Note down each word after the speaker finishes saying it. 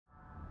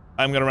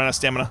I'm gonna run out of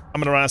stamina.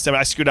 I'm gonna run out of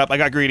stamina. I screwed up. I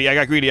got greedy. I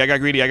got greedy. I got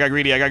greedy. I got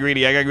greedy. I got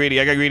greedy. I got greedy.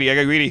 I got greedy. I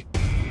got greedy.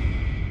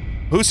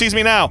 Who sees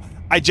me now?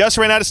 I just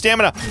ran out of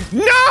stamina.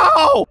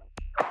 No!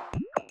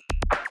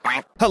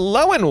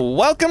 Hello and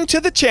welcome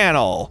to the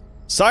channel.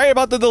 Sorry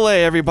about the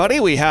delay, everybody.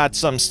 We had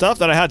some stuff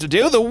that I had to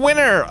do. The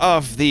winner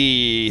of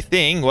the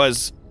thing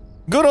was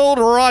good old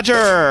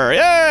Roger.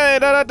 Yay!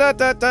 Da, da, da,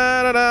 da,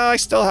 da, da. I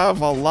still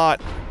have a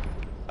lot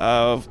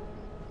of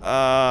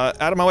out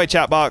of my way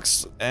chat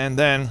box, and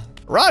then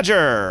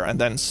Roger, and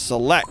then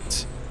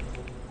select.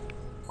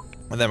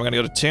 And then we're gonna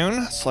go to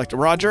tune, select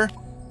Roger.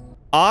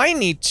 I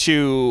need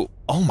to,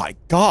 oh my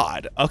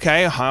God.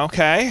 Okay,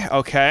 okay,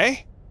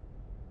 okay.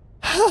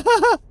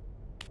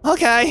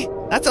 Okay,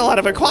 that's a lot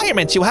of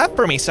requirements you have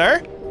for me,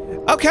 sir.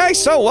 Okay,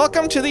 so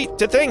welcome to the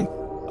thing.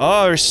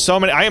 Oh, there's so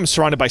many, I am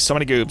surrounded by so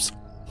many goobs.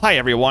 Hi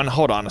everyone,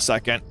 hold on a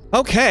second.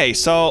 Okay,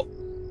 so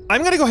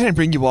I'm gonna go ahead and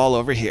bring you all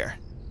over here.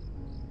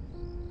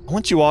 I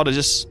want you all to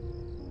just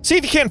see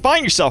if you can't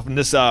find yourself in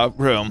this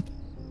room.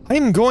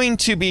 I'm going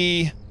to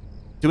be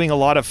doing a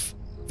lot of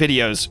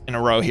videos in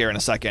a row here in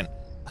a second.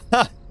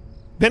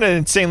 Been an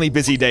insanely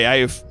busy day. I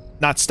have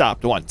not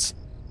stopped once.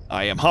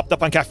 I am hopped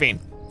up on caffeine.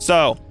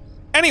 So,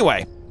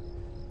 anyway,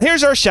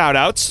 here's our shout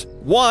outs.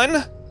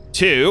 1,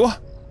 2,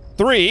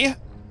 3,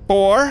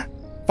 4,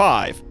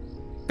 5.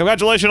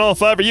 Congratulations, all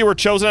 5 of you were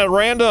chosen at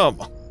random.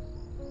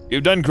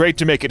 You've done great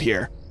to make it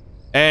here.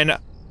 And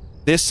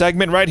this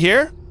segment right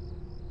here,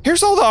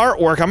 here's all the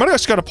artwork. I'm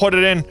just gonna put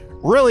it in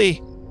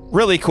really,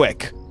 really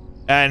quick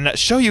and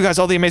show you guys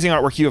all the amazing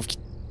artwork you have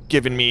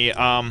given me.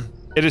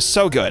 It is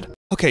so good.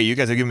 Okay, you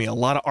guys have given me a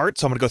lot of art,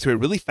 so I'm gonna go through it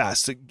really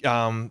fast. Thank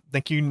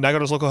you,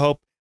 Nagado's Local Hope,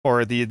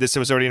 or this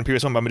was already in the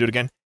previous one, but I'm gonna do it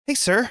again. Hey,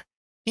 sir,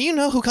 do you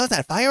know who caused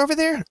that fire over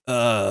there?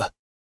 I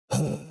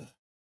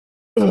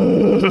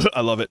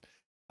love it.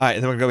 All right,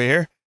 then we're gonna go over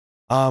here.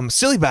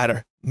 Silly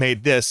Batter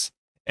made this,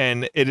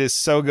 and it is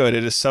so good.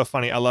 It is so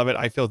funny. I love it.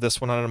 I feel this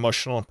one on an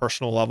emotional and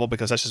personal level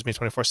because that's just me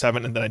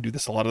 24/7, and then I do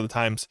this a lot of the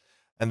times.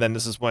 And then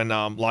this is when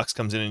Lox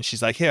comes in and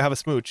she's like, "Here, have a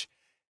smooch."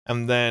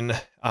 And then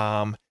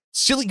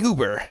Silly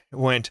Goober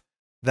went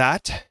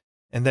that,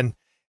 and then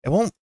it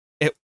won't.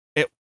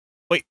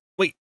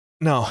 Wait,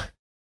 no,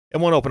 it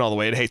won't open all the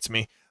way. It hates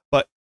me.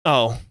 But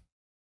oh,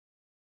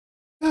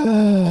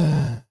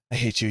 I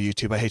hate you,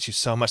 YouTube. I hate you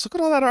so much. Look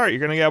at all that art. You're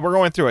gonna get. We're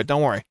going through it.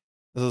 Don't worry.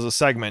 This is a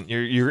segment.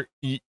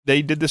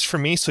 They did this for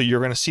me, so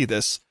you're gonna see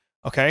this.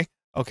 Okay.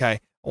 Okay.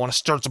 I want to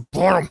start at the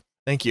bottom.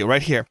 Thank you.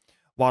 Right here.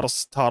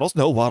 Waddles Toddles.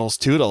 No, Waddles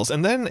Toodles.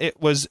 And then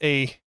it was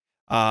a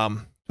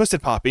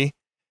Twisted Poppy,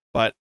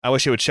 but I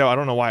wish it would show. I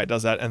don't know why it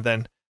does that. And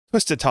then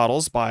Twisted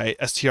Toddles by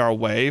STR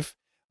Wave.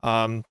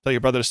 Tell your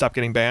brother to stop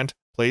getting banned,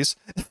 please.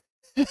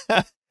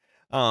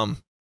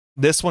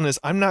 This one is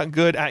I'm not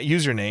good at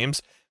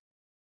usernames.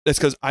 It's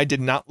because I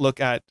did not look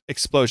at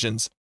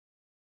explosions.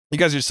 You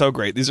guys are so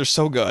great. These are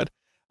so good.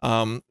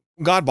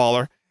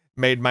 Godballer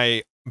made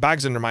my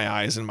bags under my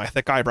eyes and my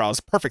thick eyebrows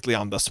perfectly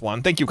on this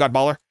one. Thank you,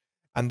 Godballer.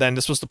 And then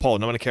this was the poll.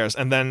 No one cares.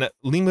 And then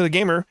Lima the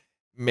Gamer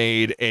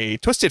made a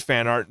Twisted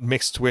fan art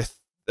mixed with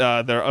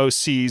their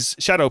OC's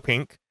Shadow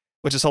Pink,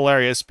 which is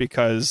hilarious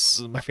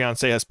because my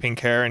fiance has pink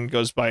hair and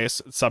goes by a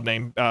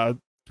subname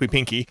Tweet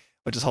Pinky,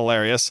 which is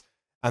hilarious.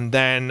 And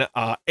then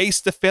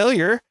Ace the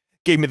Failure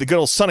gave me the good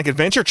old Sonic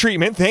Adventure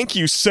treatment. Thank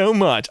you so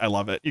much. I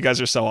love it. You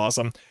guys are so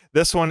awesome.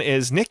 This one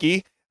is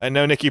Nikki. I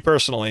know Nikki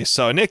personally.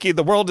 So Nikki,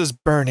 the world is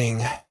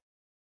burning.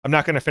 I'm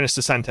not going to finish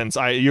the sentence.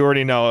 You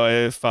already know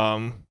if,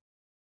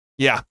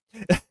 yeah.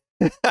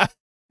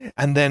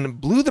 And then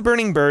Blue the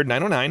Burning Bird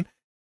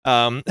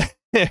 909.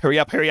 Hurry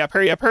up, hurry up,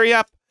 hurry up, hurry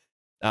up.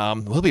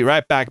 We'll be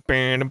right back.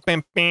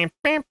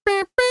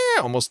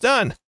 Almost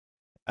done.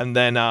 And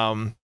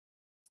then,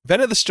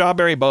 Venom the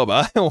Strawberry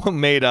Boba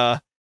made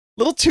a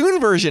little toon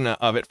version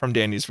of it from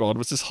Dandy's World,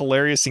 which is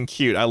hilarious and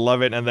cute. I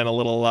love it. And then a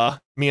little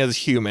me as a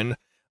human.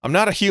 I'm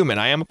not a human.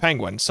 I am a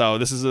penguin. So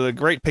this is a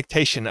great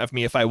pictation of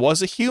me if I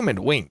was a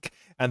human. Wink.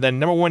 And then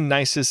 #1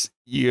 nicest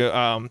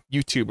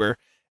YouTuber.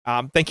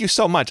 Thank you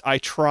so much. I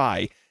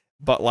try,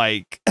 but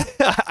like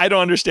I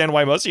don't understand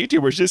why most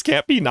YouTubers just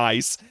can't be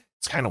nice.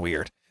 It's kind of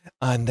weird.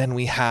 And then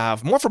we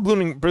have more for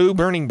Blue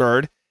Burning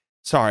Bird.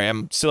 Sorry,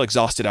 I'm still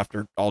exhausted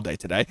after all day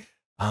today.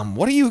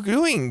 What are you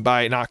doing,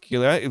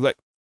 Binocular?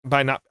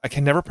 I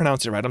can never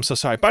pronounce it right. I'm so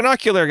sorry.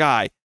 Binocular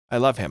Guy. I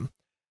love him.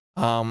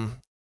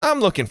 I'm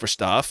looking for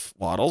stuff.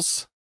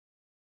 Waddles.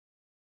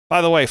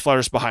 By the way,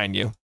 Flutter's behind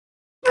you.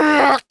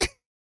 They're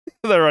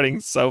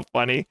running so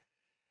funny.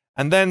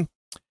 And then,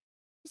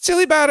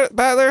 Silly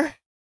Battler,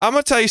 I'm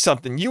gonna tell you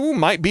something. You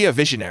might be a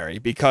visionary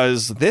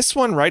because this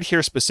one right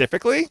here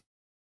specifically,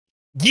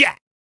 yeah.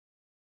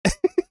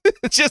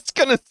 Just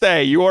gonna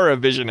say you are a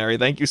visionary.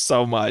 Thank you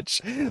so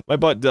much. My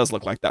butt does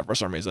look like that for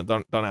some reason.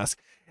 Don't ask.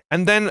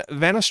 And then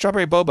Vanna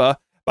Strawberry Boba.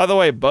 By the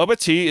way, boba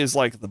tea is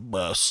like the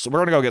best. We're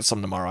gonna go get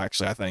some tomorrow,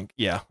 actually, I think.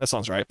 Yeah, that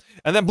sounds right.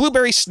 And then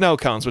blueberry snow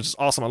cones, which is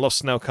awesome. I love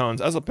snow cones.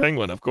 As a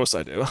penguin, of course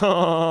I do.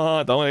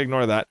 Don't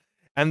ignore that.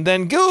 And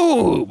then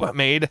Goob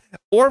made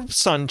Orb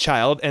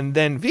Sunchild, and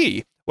then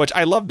V. which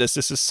I love this.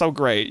 This is so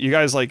great. You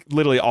guys, like,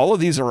 literally all of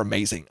these are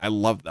amazing. I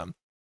love them.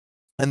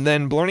 And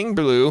then Burning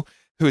Blue,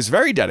 who is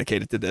very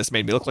dedicated to this,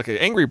 made me look like an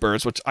Angry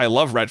Birds, which I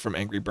love Red from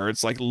Angry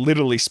Birds, like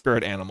literally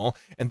spirit animal.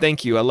 And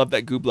thank you. I love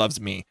that Goob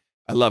loves me.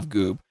 I love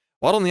Goob.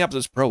 Waddle in the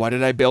Opposites Pro, why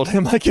did I build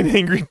him like an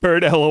Angry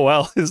Bird?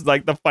 LOL is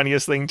like the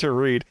funniest thing to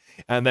read.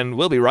 And then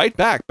we'll be right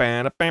back.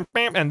 Bam, bam,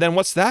 bam. And then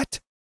what's that?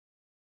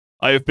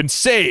 I have been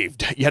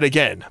saved yet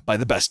again by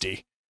the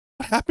bestie.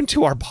 What happened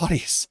to our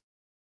bodies?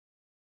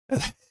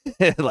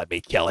 Let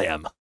me kill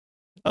him.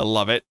 I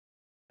love it.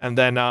 And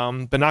then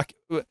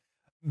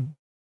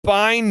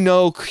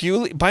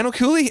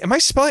Binoculi? Am I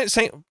spelling it?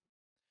 Saying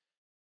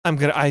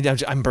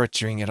I'm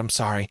butchering it. I'm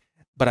sorry,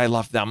 but I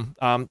love them.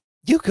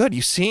 You good?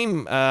 You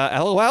seem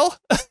LOL.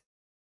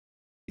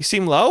 You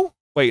seem low.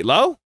 Wait,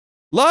 low?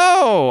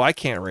 Low. I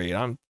can't read.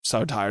 I'm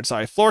so tired.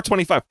 Sorry. Floor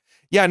 25.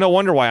 Yeah, no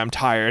wonder why I'm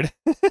tired.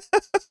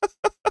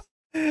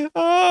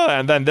 Oh,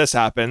 and then this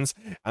happens,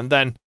 and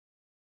then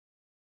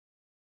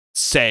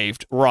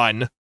saved.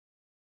 Run.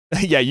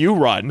 Yeah, you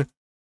run.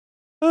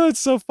 Oh, it's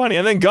so funny.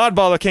 And then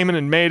Godfather came in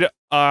and made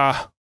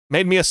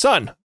me a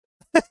son.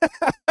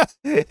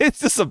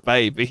 It's just a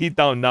baby. He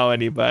don't know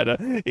any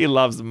better. He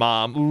loves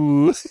mom.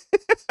 Ooh.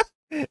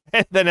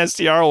 And then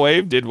STR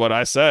Wave did what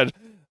I said.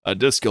 A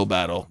disco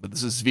battle, but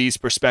this is V's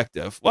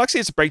perspective. Well,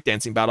 actually, it's a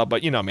breakdancing battle,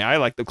 but you know me. I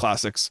like the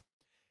classics.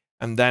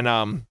 And then,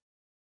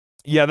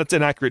 yeah, that's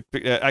an accurate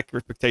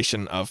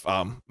depictation of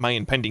my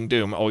impending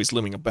doom always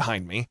looming up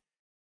behind me.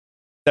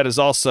 That is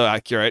also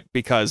accurate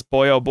because,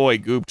 boy, oh boy,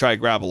 Goob tried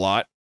to grab a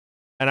lot.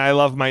 And I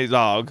love my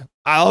dog.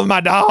 I love my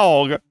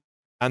dog.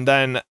 And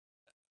then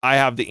I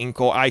have the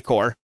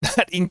Ichor,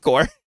 that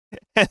Ichor.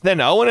 And then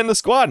Owen and the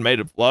squad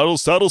made a little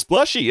subtle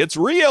plushie. It's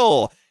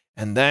real.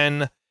 And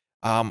then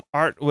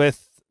art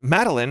with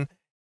Madeline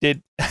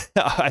did.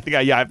 I think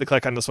I have to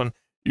click on this one.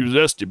 You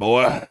zesty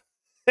boy.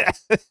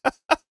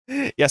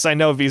 Yes, I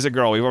know V's a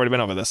girl. We've already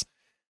been over this.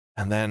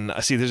 And then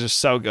see, these are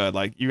so good.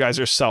 Like, you guys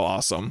are so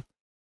awesome.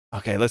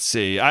 Okay, let's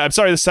see. I'm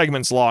sorry this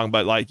segment's long,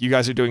 but like, you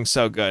guys are doing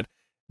so good.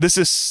 This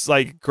is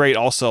like great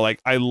also.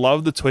 Like, I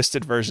love the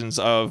twisted versions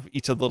of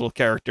each of the little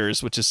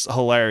characters, which is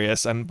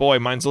hilarious. And boy,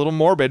 mine's a little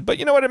morbid, but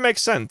you know what? It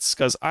makes sense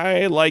because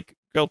I like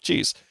grilled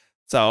cheese.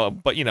 So,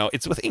 but you know,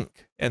 it's with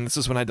ink. And this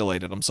is when I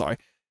delayed it. I'm sorry.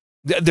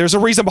 There's a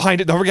reason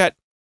behind it. Don't forget.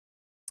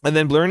 And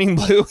then Burning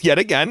Blue yet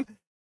again.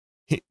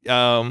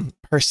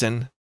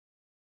 Person.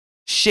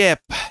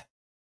 Ship.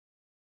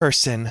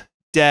 Person.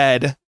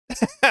 Dead.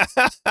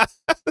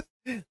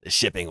 The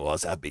shipping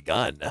wars have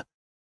begun.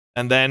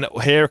 And then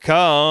here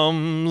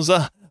comes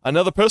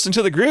another person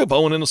to the group.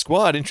 Owen and the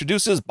squad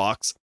introduces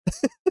Box.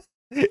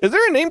 Is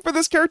there a name for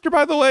this character,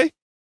 by the way?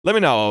 Let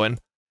me know,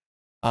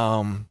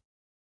 Owen.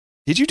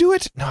 Did you do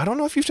it? No, I don't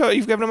know if you've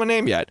given him a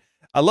name yet.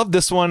 I love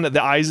this one.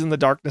 The eyes in the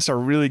darkness are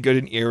really good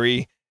and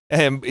eerie.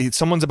 And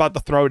someone's about to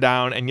throw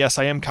down. And yes,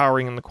 I am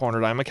cowering in the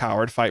corner. I'm a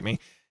coward. Fight me.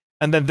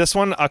 And then this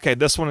one. Okay,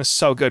 this one is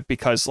so good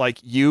because like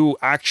you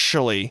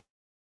actually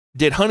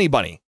did Honey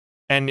Bunny.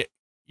 And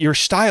your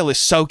style is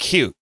so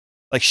cute.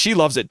 Like, she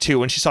loves it, too.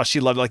 When she saw she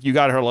loved it, like, you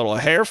got her little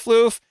hair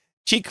floof,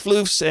 cheek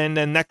floofs, and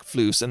then neck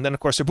floofs, and then, of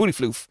course, her booty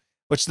floof,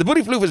 which the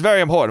booty floof is very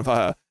important for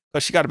her,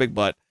 because she got a big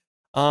butt.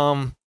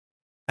 And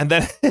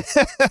then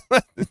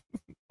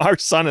our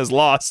son is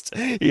lost.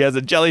 He has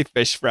a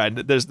jellyfish friend.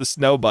 There's the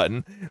snow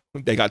button.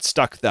 They got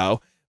stuck,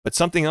 though. But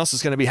something else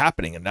is going to be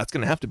happening, and that's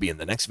going to have to be in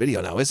the next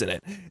video now, isn't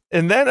it?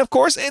 And then, of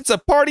course, it's a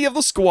party of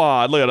the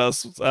squad. Look at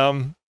us.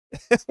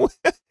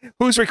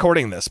 Who's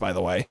recording this, by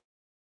the way?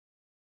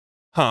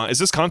 Huh, is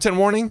this content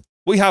warning?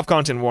 We have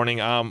content warning.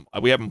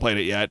 We haven't played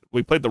it yet.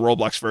 We played the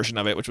Roblox version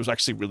of it, which was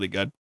actually really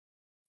good.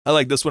 I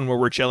like this one where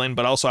we're chilling,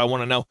 but also I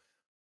want to know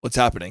what's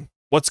happening.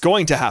 What's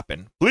going to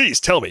happen? Please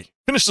tell me.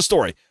 Finish the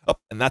story. Oh,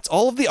 and that's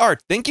all of the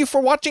art. Thank you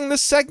for watching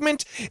this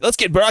segment. Let's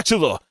get back to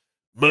the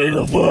main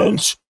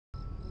event.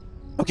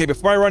 Okay,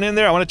 before I run in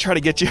there, I want to try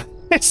to get you.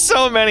 It's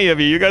so many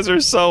of you. You guys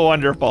are so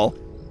wonderful.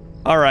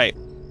 All right,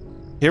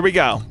 here we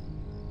go.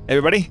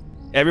 Everybody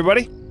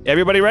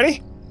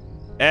ready?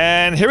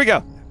 And here we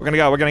go. We're gonna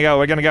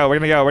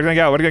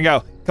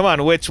go. Come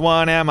on, which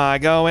one am I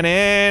going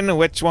in?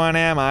 Which one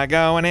am I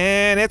going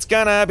in? It's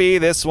gonna be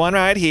this one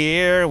right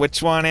here.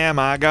 Which one am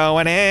I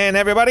going in?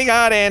 Everybody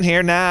got in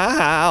here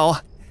now.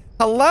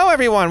 Hello,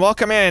 everyone.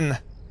 Welcome in.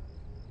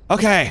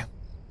 Okay.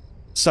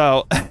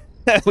 So,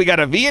 we got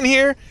a V in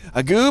here,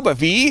 a Goob, a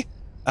V,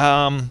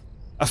 a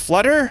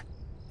Flutter,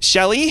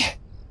 Shelly.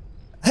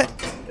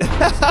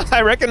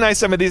 I recognize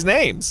some of these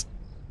names.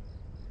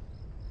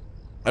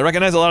 I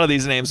recognize a lot of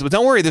these names, but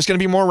don't worry, there's gonna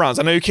be more rounds.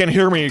 I know you can't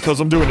hear me because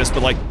I'm doing this,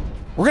 but like,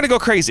 we're gonna go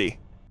crazy.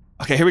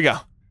 Okay, here we go.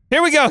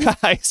 Here we go,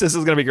 guys. This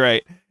is gonna be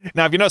great.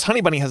 Now, if you notice, Honey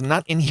Bunny has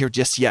not in here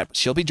just yet, but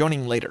she'll be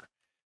joining later.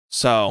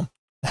 So,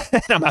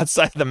 and I'm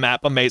outside the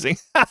map. Amazing.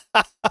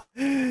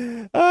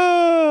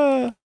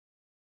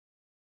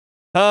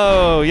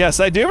 Oh, yes,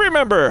 I do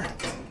remember.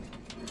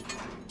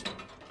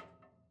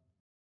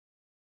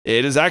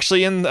 It is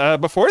actually in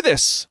before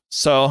this.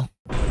 So,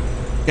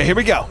 okay, here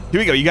we go.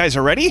 Here we go. You guys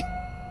are ready?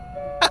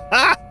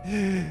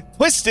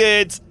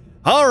 Twisted!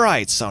 All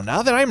right, so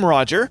now that I'm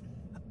Roger,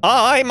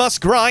 I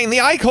must grind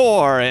the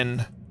I-core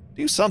and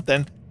do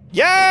something.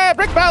 Yeah,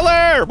 Brick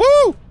Battler!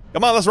 Woo!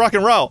 Come on, let's rock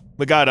and roll.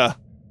 We got a...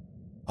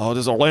 Oh,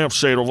 there's a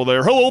lampshade over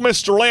there. Hello,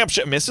 Mr.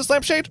 Lampshade. Mrs.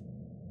 Lampshade?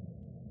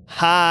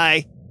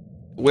 Hi.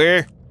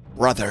 We're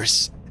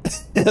brothers.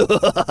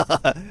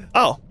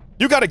 Oh,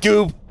 you got a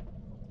Goob.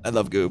 I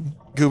love Goob.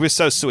 Goob is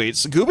so sweet.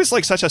 So Goob is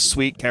like such a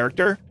sweet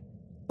character.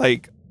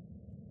 Like,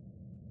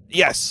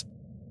 yes.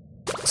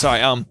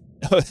 Sorry,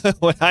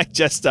 when I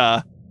just,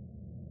 I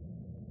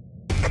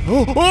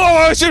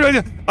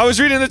was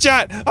reading the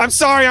chat. I'm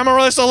sorry, I'm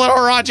just a little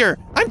Roger.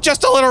 I'm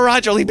just a little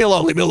Roger. Leave me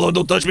alone,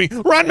 don't touch me.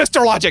 Run,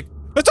 Mr. Logic.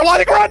 Mr.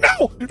 Logic, run,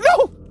 no,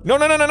 no. No,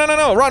 no, no, no, no, no,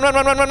 no. Run, run,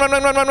 run, run, run, run,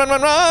 run, run, run,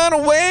 run, run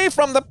away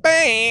from the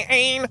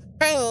pain.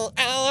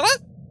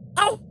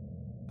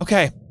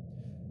 Okay.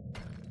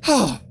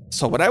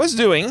 So what I was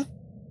doing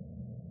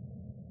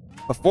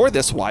before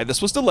this, why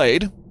this was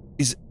delayed,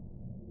 is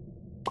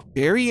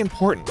very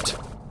important.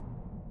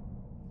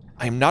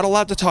 I am not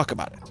allowed to talk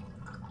about it.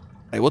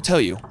 I will tell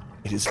you,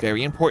 it is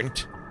very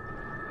important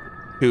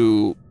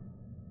to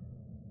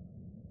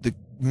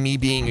me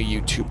being a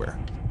YouTuber.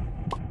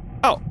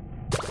 Oh,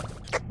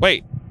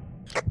 wait.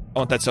 I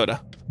want that soda.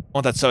 I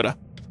want that soda.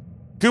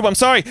 Goob, I'm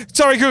sorry.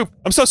 Sorry, Goob.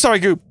 I'm so sorry,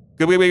 Goob.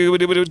 Gooby,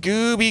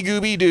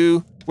 gooby,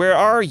 doo. Where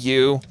are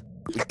you?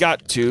 We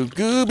got to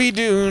Gooby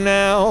Doo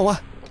now.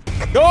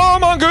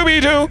 Come on,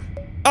 Gooby Doo.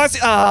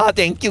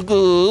 Thank you,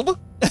 Goob.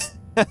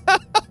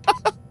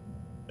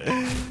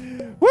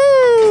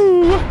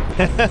 Woo!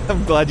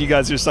 I'm glad you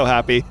guys are so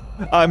happy.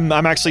 I'm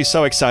actually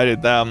so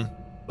excited.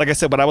 Like I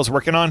said, what I was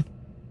working on,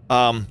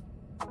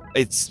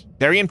 it's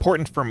very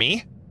important for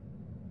me,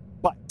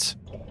 but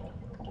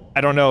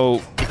I don't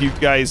know if you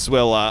guys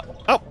will,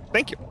 oh,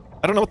 thank you.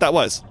 I don't know what that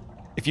was.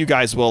 If you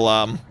guys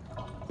will,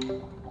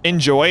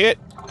 enjoy it,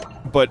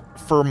 but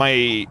for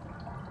my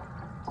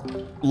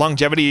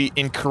longevity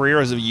in career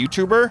as a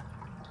YouTuber,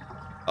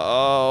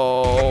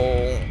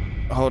 oh,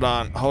 hold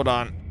on.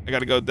 I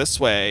gotta go this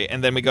way,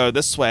 and then we go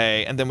this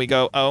way, and then we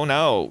go, oh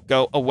no,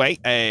 go away.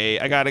 Hey,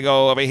 I gotta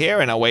go over here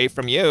and away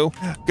from you.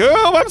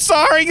 Goob, I'm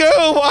sorry, Goob.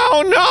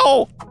 Oh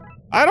no.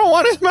 I don't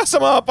want to mess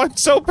him up. I'm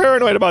so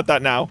paranoid about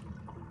that now.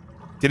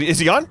 Is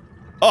he gone?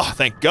 Oh,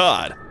 thank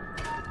God.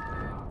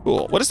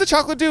 Cool. What does the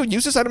chocolate do?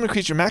 Use this item to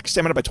increase your max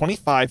stamina by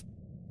 25.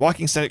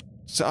 Walking set.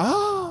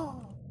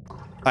 Oh. All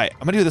right,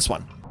 I'm gonna do this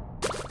one.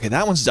 Okay,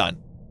 that one's done.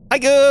 Hi,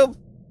 Goob.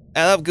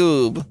 I love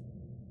Goob.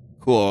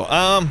 Cool.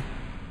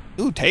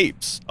 Ooh,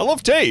 tapes. I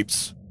love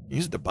tapes.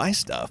 Use it to buy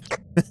stuff.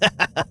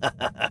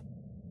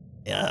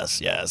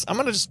 Yes, yes. I'm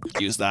gonna just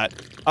use that.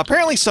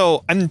 Apparently,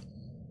 so I'm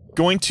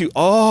going to.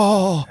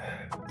 Oh,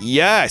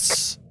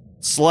 yes.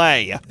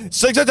 Slay.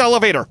 Six to the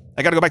elevator.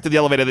 I gotta go back to the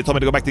elevator. They told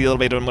me to go back to the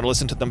elevator. I'm gonna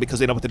listen to them because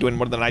they know what they're doing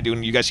more than I do,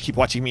 and you guys keep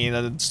watching me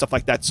and stuff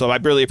like that. So I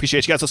really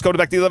appreciate you guys. Let's go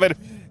back to the elevator.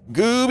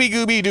 Gooby,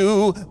 gooby,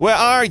 doo. Where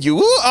are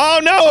you? Oh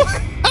no!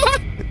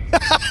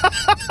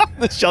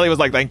 Shelly was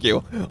like, "Thank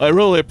you. I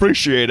really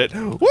appreciate it."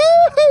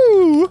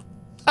 Woohoo!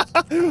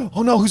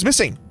 Oh no, who's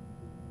missing?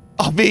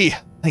 Oh, V.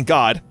 Thank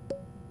God.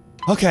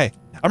 Okay,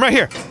 I'm right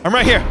here. I'm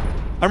right here.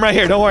 I'm right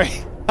here. Don't worry.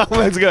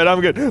 That's good.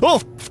 I'm good.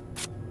 Oh.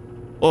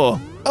 Oh.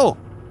 Oh.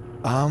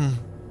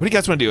 What do you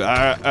guys want to do?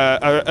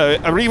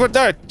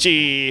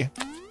 Arrivederci.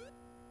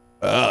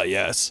 Oh,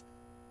 yes.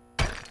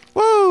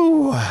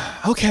 Woo.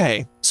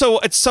 Okay. So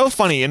it's so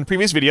funny. In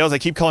previous videos, I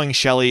keep calling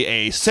Shelly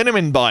a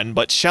cinnamon bun,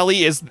 but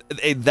Shelly is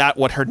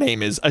what her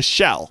name is, a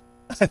shell.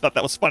 I thought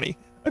that was funny.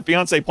 My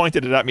fiance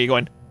pointed it at me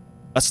going,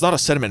 "That's not a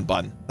cinnamon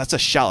bun. That's a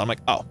shell." I'm like,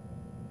 oh.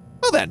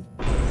 Well then.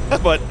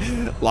 But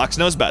Lox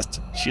knows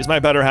best. She's my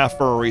better half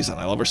for a reason.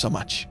 I love her so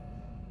much.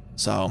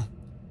 So,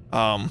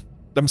 I'm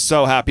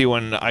so happy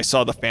when I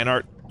saw the fan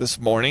art this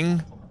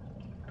morning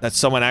that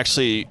someone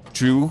actually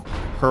drew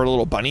her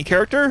little bunny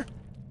character.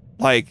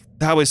 Like,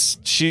 that was,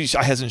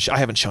 I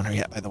haven't shown her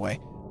yet, by the way.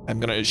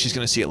 She's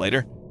gonna see it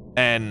later.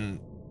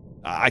 And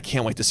I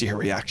can't wait to see her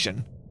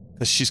reaction.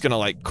 Because she's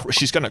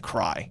gonna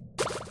cry.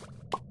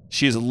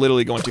 She is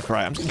literally going to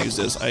cry. I'm just gonna use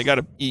this. I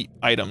gotta eat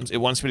items. It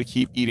wants me to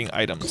keep eating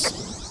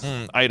items.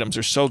 Items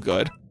are so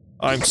good.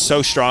 I'm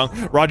so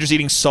strong. Roger's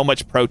eating so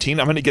much protein.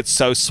 I'm gonna get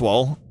so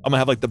swole. I'm gonna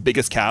have like the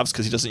biggest calves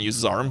because he doesn't use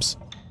his arms.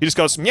 He just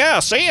goes, "Yeah,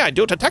 see, I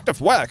do detective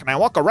work and I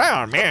walk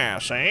around. Yeah,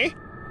 see."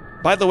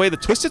 By the way, the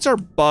Twisteds are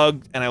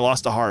bugged and I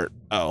lost a heart.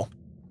 Oh.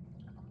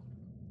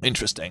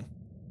 Interesting.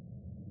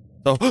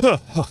 So, oh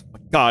my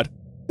God.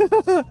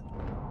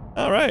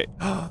 All right.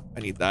 I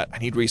need that. I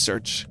need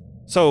research.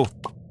 So,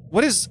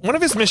 one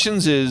of his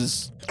missions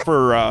is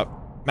for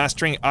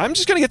mastering. I'm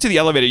just gonna get to the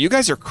elevator. You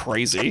guys are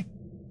crazy.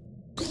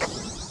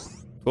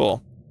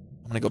 Cool.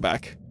 I'm gonna go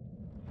back.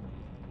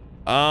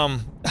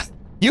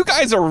 You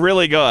guys are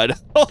really good.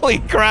 Holy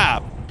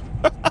crap.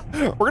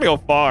 We're gonna go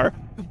far.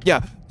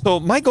 Yeah, so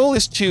my goal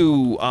is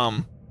to,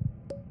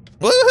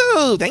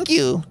 woohoo, thank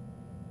you.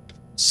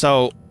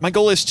 So my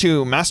goal is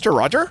to master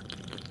Roger,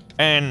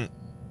 and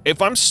if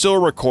I'm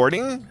still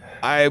recording,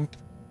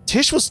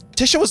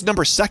 Tisha was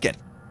number 2nd.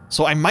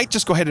 So I might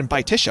just go ahead and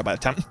buy Tisha by the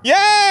time.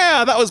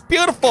 Yeah, that was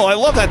beautiful. I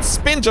love that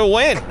spin to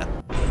win.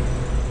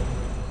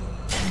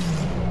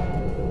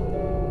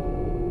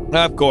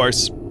 Of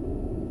course.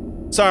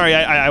 Sorry,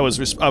 I was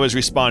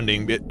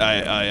responding, but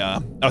I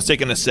was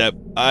taking a sip.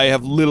 I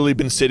have literally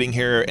been sitting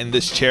here in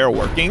this chair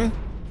working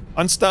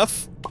on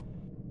stuff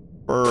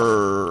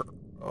for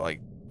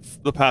like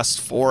the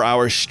past 4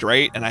 hours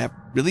straight, and I have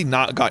really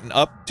not gotten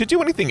up to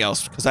do anything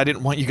else because I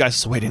didn't want you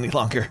guys to wait any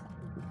longer.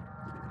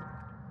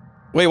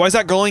 Wait, why is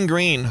that glowing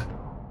green?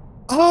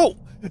 Oh,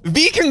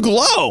 V can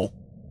glow.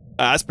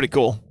 That's pretty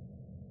cool.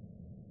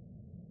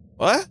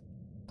 What?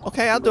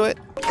 Okay, I'll do it.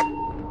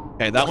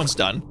 Okay, that one's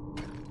done.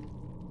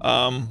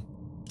 I'll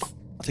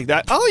take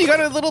that. Oh, you got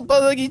a little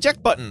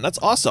eject button. That's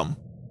awesome.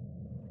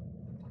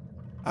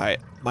 All right,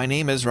 my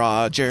name is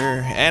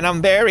Roger, and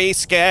I'm very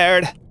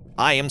scared.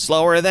 I am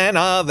slower than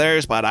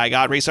others, but I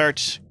got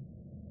research.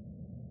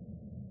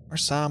 Or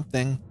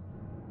something.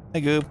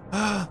 Hey, Goob.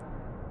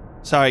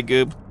 Sorry,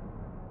 Goob.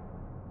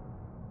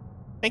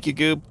 Thank you,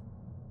 Goob.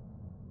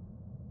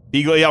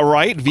 V-glow, yeah,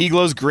 right?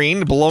 V-glow's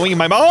green, blowing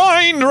my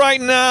mind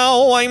right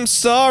now. I'm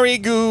sorry,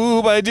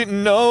 Goob. I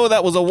didn't know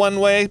that was a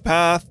one-way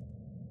path.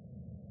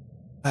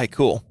 Hey,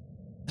 cool.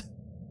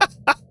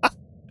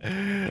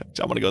 I'm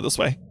gonna go this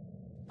way.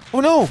 Oh,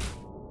 no.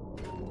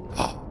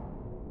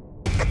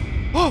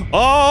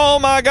 Oh,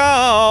 my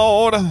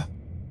God.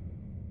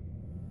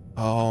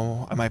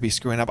 Oh, I might be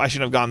screwing up. I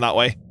shouldn't have gone that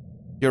way.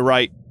 You're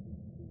right.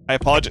 I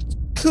apologize.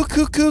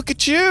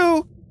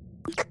 Coo-coo-coo-ca-choo.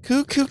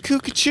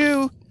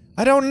 Coo-coo-coo-ca-choo.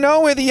 I don't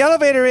know where the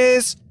elevator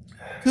is.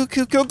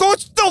 Coo-coo-coo. Go,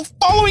 it's still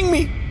following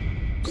me.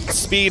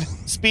 Speed,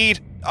 speed.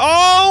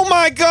 Oh,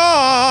 my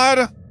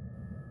God.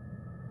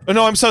 Oh,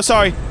 no, I'm so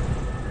sorry.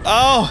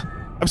 Oh,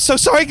 I'm so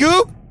sorry,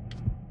 Goob.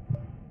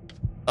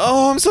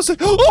 Oh, I'm so sorry.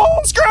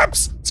 Oh,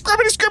 scraps!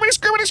 Scrappity, scrappity,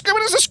 scrappity, scrappity,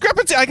 there's a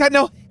scrappity. I got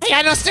no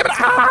stamina.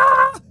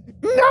 Ah!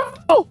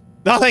 No!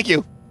 No, thank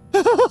you.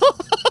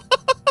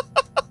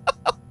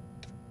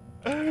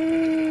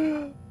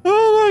 Oh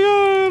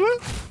my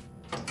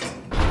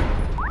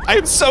God.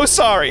 I'm so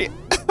sorry.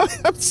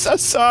 I'm so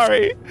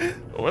sorry.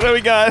 What do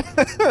we got?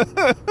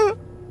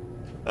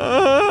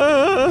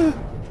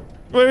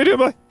 What do we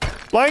do?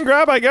 Blind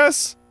grab, I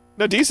guess?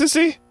 No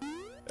decency?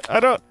 I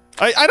don't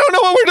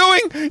know what we're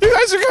doing! You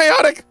guys are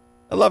chaotic!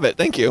 I love it,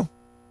 thank you.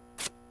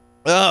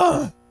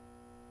 Oh,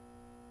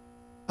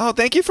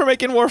 thank you for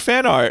making more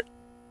fan art.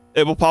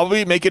 It will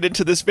probably make it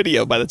into this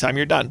video by the time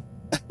you're done.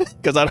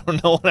 Because I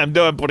don't know what I'm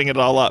doing putting it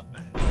all up.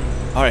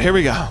 Alright, here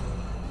we go.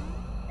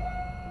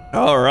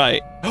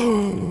 Alright.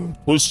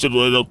 Push it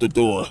right out the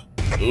door.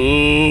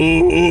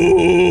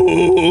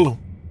 Ooh.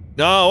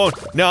 No,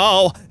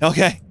 no.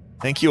 Okay,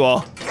 thank you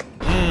all.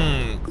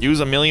 Use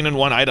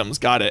 1,000,001 items,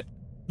 got it.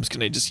 I'm just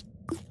gonna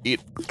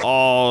eat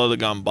all the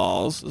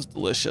gumballs. It's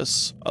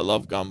delicious. I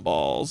love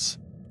gumballs.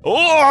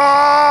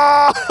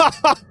 Oh!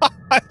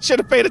 I should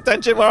have paid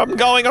attention where I'm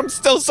going. I'm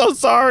still so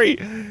sorry.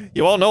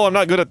 You all know I'm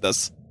not good at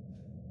this.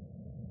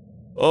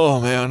 Oh,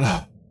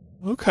 man.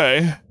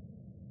 Okay.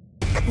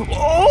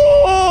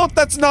 Oh,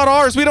 that's not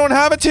ours. We don't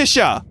have a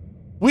Tisha.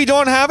 We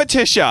don't have a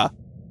Tisha.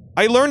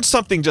 I learned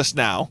something just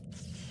now.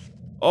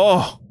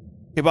 Oh.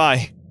 Okay,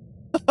 bye.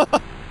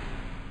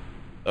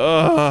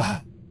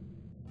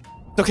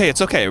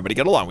 It's okay, everybody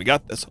get along, we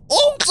got this.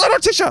 Oh, it's not our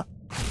Tisha!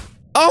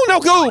 Oh no,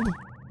 Goob!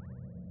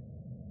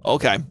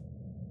 Okay.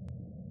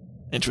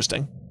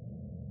 Interesting.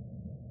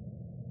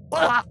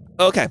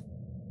 Okay.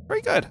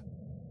 Very good.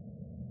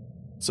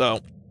 So,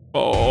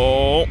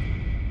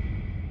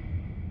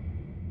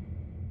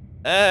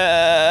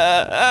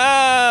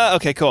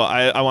 okay, cool,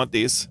 I want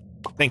these.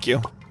 Thank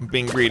you. I'm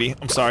being greedy,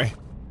 I'm sorry.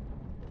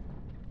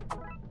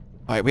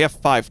 Alright, we have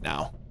 5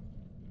 now.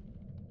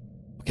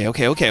 Okay.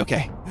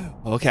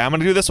 Okay, I'm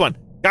gonna do this one.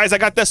 Guys, I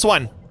got this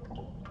one.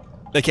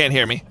 They can't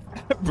hear me.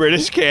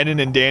 British canon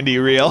and dandy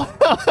real.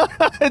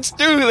 It's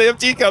true, they have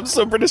teacups,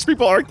 so British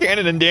people are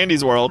canon in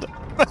Dandy's world.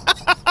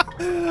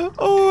 Oh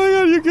my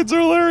God, you kids are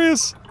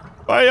hilarious.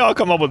 Why y'all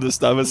come up with this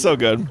stuff? It's so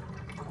good.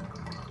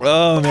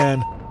 Oh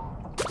man.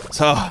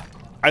 So,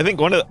 I think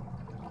one of the...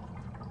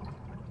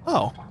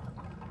 Oh.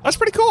 That's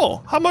pretty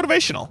cool. How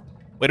motivational.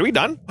 Wait, are we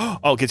done?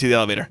 Oh, get to the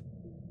elevator.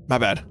 My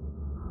bad.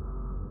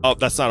 Oh,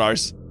 that's not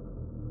ours.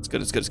 It's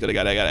good, it's good, it's good. I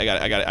got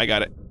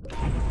it.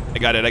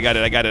 Look at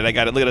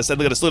us,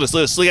 look at us.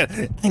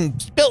 I'm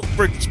built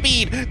for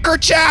speed.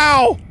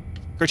 Kerchow!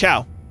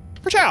 Kerchow,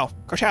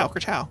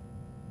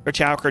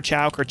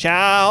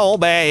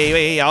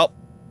 baby. Oh.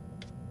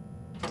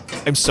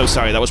 I'm so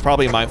sorry, that was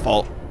probably my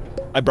fault.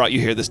 I brought you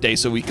here this day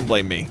so we can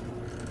blame me.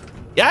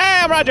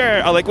 Yeah,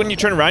 Roger! I like when you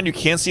turn around, you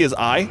can't see his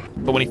eye,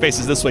 but when he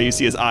faces this way, you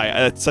see his eye.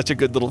 That's such a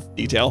good little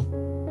detail.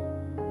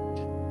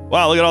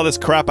 Wow, look at all this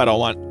crap I don't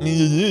want.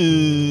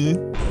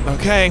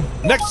 Okay,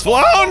 next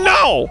floor. Oh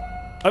no!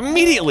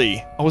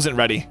 Immediately! I wasn't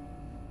ready.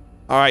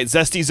 Alright,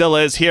 Zesty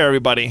Zilla is here,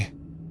 everybody.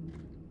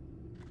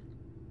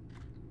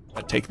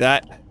 I'll take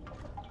that.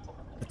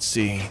 Let's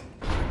see.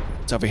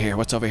 What's over here?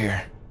 What's over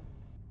here?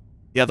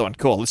 The other one.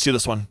 Cool, let's do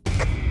this one.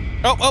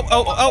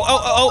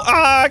 Oh,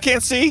 I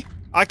can't see.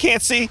 I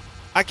can't see.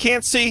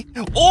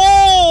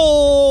 Oh!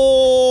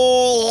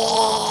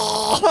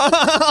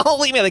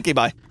 Leave me, thank you,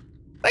 bye.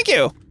 Thank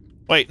you.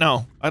 Wait,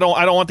 no. I don't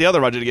want the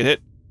other Roger to get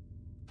hit.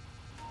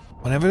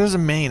 Whenever there's a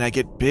main, I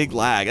get big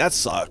lag. That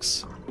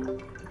sucks.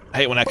 I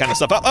hate when that kind of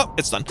stuff. Oh,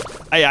 it's done.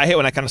 I hate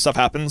when that kind of stuff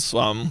happens.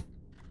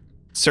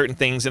 Certain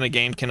things in a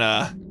game can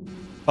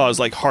cause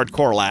like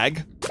hardcore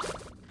lag.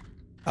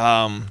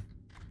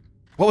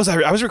 What was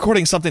I was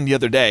recording something the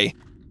other day,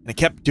 and it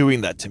kept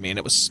doing that to me, and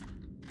it was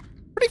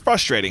pretty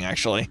frustrating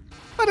actually.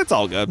 But it's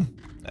all good.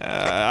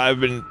 I've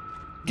been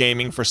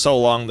gaming for so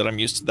long that I'm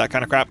used to that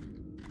kind of crap.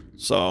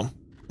 So.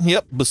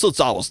 Yep, but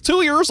since I was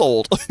 2 years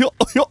old. Gosh.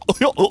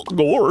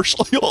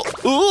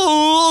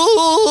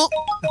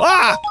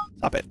 Ah!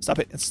 Stop it, stop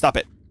it, stop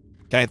it.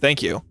 Okay,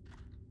 thank you.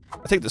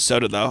 I'll take the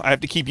soda though. I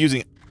have to keep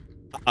using it.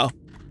 Uh-oh.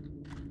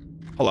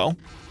 Hello?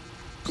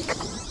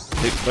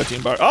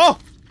 13 bar. Oh!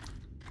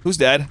 Who's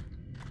dead?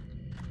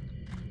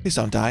 Please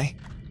don't die.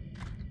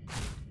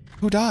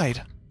 Who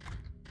died?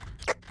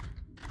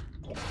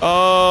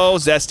 Oh,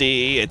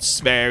 zesty. It's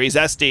very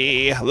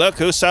zesty. Look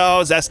who's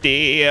so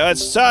zesty.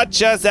 It's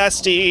such a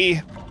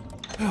zesty.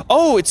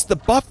 Oh, it's the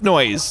buff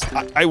noise.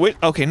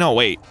 Okay, no,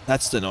 wait.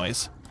 That's the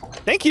noise.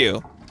 Thank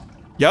you.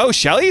 Yo,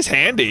 Shelly's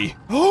handy.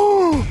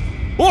 Oh,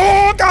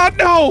 God,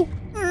 no.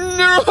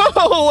 No,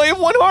 I have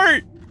 1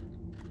 heart.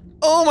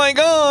 Oh, my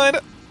God.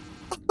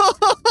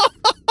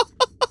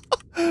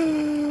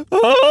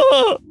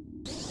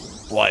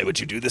 Why would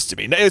you do this to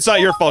me? It's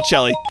not your fault,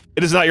 Shelly.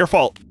 It is not your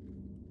fault.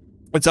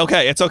 It's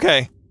okay, it's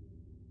okay.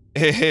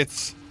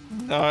 It's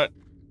not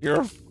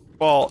your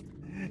fault.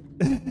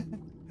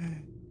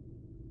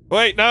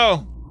 Wait,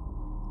 no.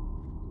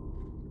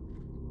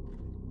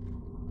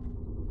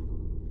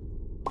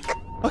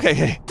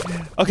 Okay,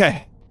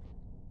 okay.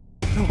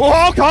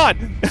 Oh, God!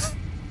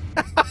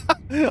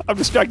 I'm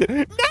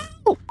distracted.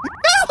 No!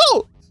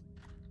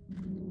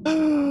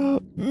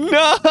 No!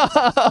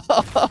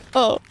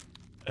 No!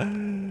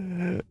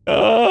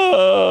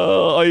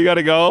 Oh, you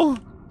gotta go?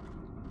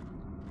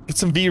 Get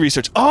some V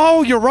research.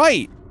 Oh, you're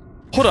right.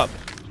 Hold up.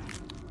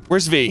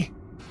 Where's V?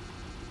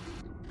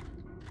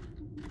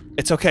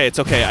 It's okay, it's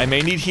okay. I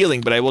may need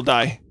healing, but I will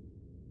die.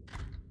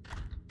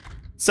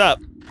 What's up?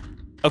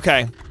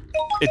 Okay.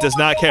 It does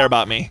not care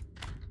about me.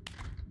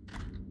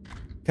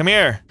 Come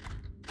here.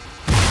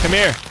 Come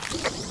here.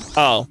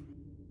 Oh.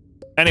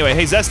 Anyway,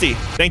 hey, Zesty.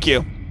 Thank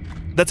you.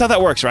 That's how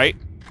that works, right?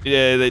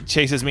 It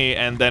chases me,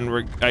 and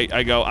then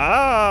I go,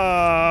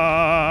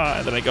 ah,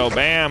 and then I go,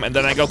 bam, and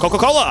then I go,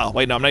 Coca-Cola.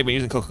 Wait, no, I'm not even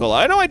using Coca-Cola.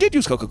 I know I did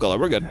use Coca-Cola.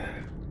 We're good.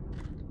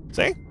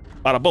 See?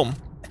 Bada boom.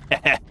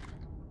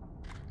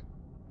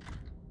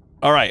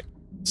 All right.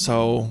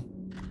 So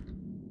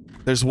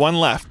there's 1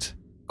 left.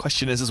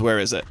 Question is where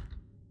is it?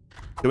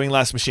 Doing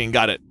last machine.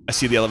 Got it. I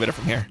see the elevator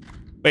from here.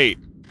 Wait.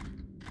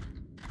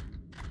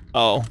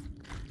 Oh.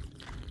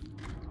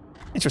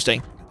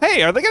 Interesting.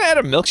 Hey, are they gonna add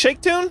a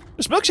milkshake tune?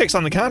 There's milkshakes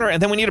on the counter,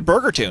 and then we need a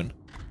burger tune.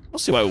 We'll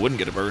see why we wouldn't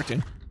get a burger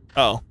tune.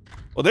 Oh.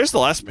 Well, there's the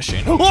last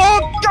machine. Oh,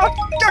 God!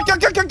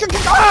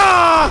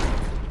 Ah!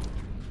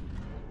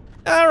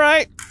 All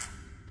right.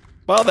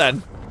 Well,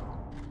 then.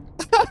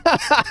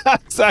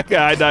 Saka,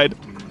 I died.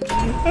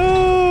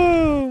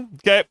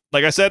 Okay,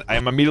 like I said, I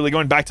am immediately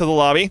going back to the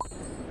lobby.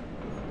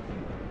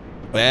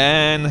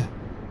 And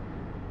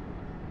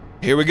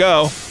here we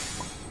go.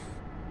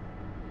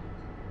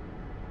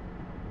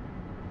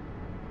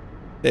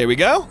 There we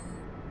go.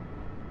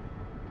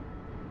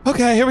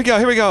 Okay, here we go,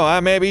 here we go.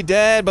 I may be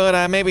dead, but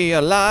I may be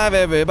alive.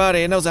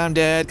 Everybody knows I'm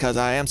dead, cause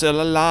I am still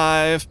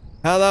alive.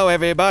 Hello,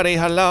 everybody,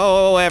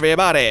 hello,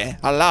 everybody.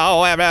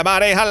 Hello,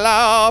 everybody,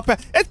 hello.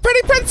 It's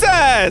Pretty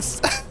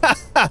Princess!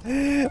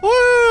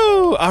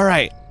 Woo! All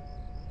right,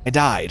 I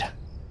died.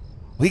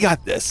 We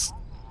got this.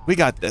 We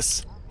got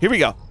this. Here we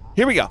go,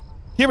 here we go,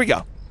 here we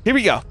go, here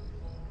we go.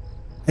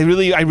 I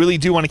really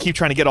do want to keep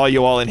trying to get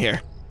you all in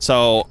here.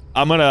 So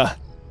I'm gonna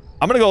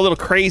go a little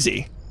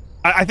crazy.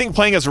 I think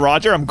playing as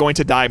Roger, I'm going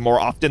to die more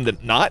often than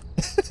not.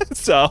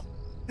 So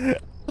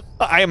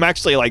I am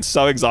actually like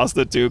so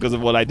exhausted too because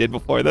of what I did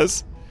before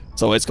this.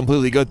 So it's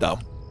completely good though.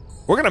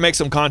 We're gonna make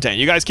some content.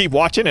 You guys keep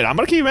watching it. I'm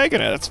gonna keep making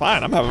it. It's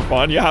fine. I'm having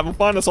fun. You're having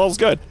fun. It's all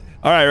good.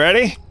 All right,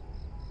 ready?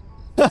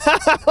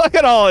 Look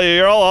at all of you.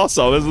 You're all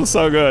awesome. This is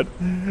so good.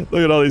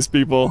 Look at all these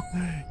people.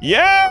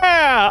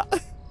 Yeah!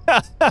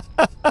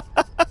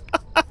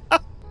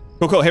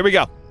 Cool. Here we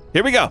go.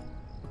 Here we go.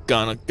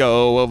 Gonna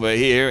go over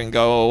here and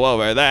go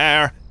over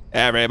there.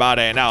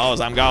 Everybody knows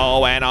I'm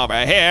going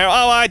over here.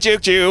 Oh, I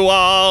juked you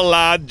all.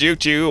 I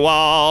juked you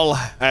all.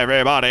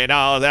 Everybody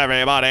knows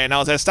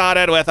it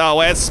started with a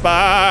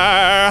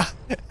whisper.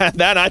 And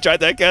then I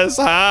tried to kiss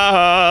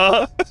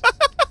her.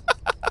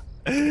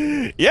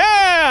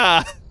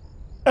 Yeah!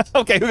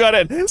 Okay, who got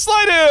in?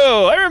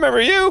 Slido! I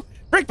remember you.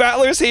 Brick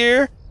Battler's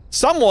here.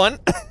 Someone.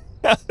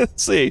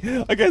 Let's see.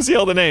 I can see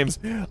all the names.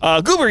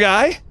 Goober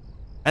Guy.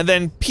 And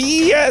then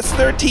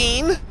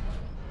PS13.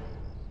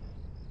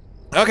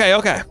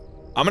 Okay.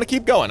 I'm gonna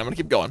keep going.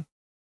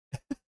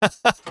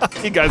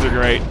 You guys are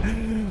great.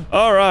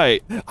 All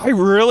right. I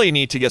really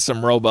need to get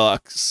some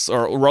Robux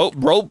or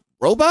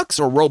Robux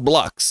or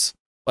Roblox,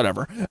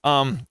 whatever.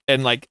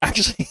 And like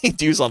actually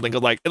do something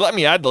because like it let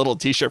me add the little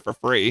T-shirt for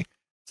free.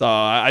 So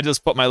I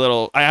just put my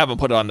little, I haven't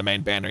put it on the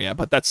main banner yet,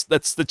 but that's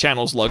the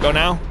channel's logo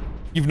now.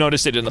 You've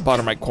noticed it in the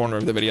bottom right corner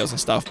of the videos and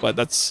stuff, but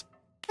that's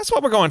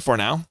what we're going for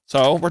now.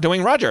 So we're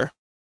doing Roger.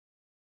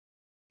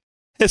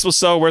 This was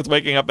so worth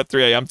waking up at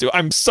 3 a.m. to.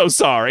 I'm so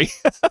sorry.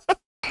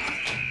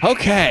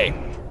 Okay.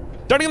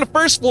 Starting on the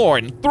first floor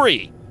in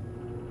 3,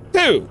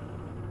 2,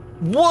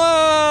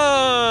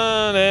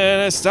 1.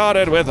 And it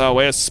started with a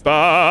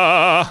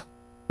whisper.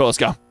 Cool, let's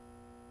go.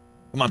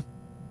 Come on.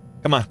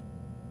 Come on.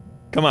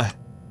 Come on.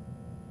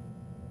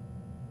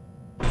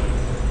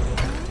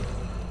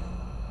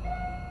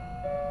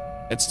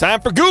 It's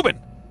time for goobing.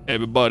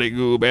 Everybody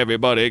goob,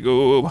 everybody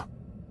goob.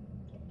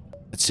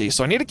 Let's see,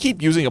 so I need to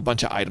keep using a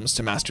bunch of items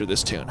to master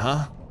this tune,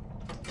 huh?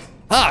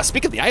 Ah,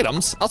 speak of the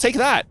items, I'll take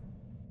that.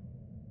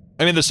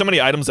 I mean, there's so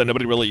many items that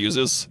nobody really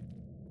uses.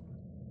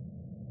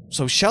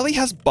 So Shelly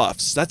has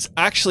buffs. That's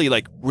actually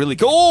like really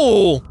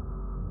cool.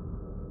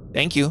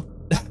 Thank you.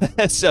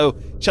 So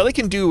Shelly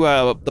can do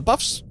the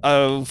buffs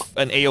of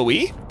an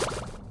AoE.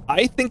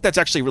 I think that's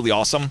actually really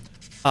awesome.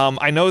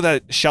 I know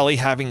that Shelly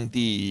having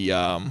the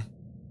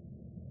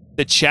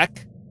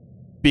check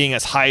being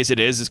as high as it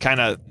is kind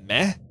of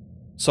meh.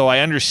 So I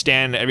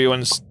understand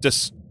everyone's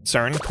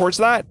concern towards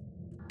that.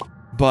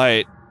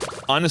 But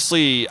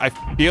honestly, I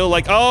feel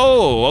like,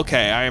 oh,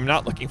 okay, I am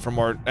not looking for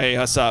more. Hey,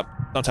 what's up?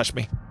 Don't touch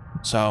me.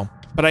 So,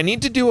 but I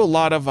need to do a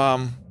lot of,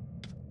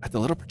 at the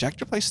little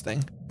projector place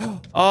thing.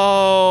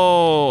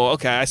 Oh,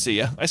 okay, I see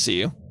you. I see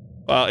you.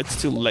 Well,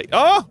 it's too late.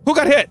 Oh, who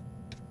got hit?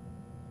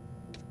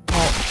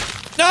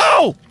 Oh,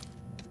 no!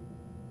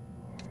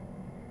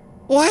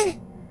 What?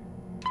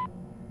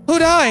 Who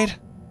died?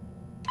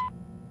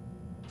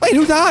 Wait,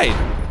 who died?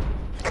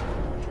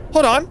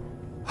 Hold on.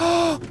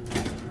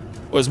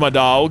 Where's my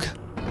dog?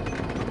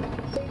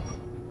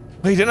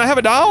 Wait, didn't I have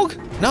a dog?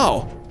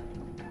 No.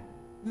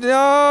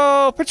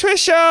 No,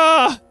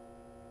 Patricia!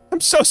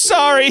 I'm so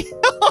sorry.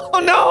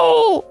 Oh,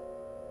 no!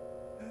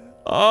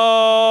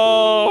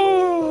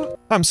 Oh,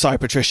 I'm sorry,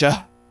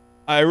 Patricia.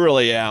 I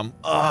really am.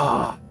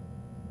 Ugh.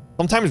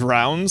 Sometimes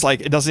rounds,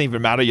 like, it doesn't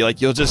even matter. You like,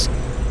 it'll just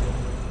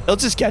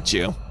get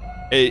you.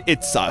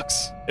 It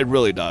sucks. It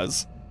really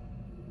does.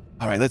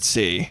 All right, let's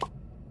see.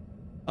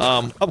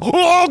 Okay,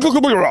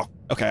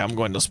 I'm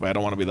going this way. I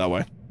don't want to be that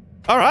way.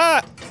 All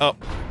right. Oh,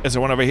 is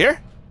there one over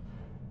here?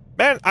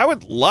 Man, I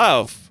would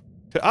love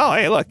to. Oh,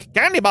 hey, look,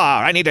 candy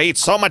bar. I need to eat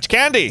so much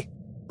candy.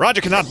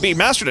 Roger cannot be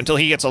mastered until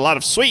he gets a lot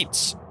of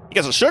sweets. He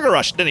gets a sugar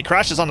rush, then he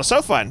crashes on the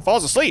sofa and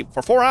falls asleep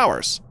for 4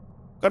 hours.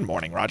 Good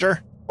morning,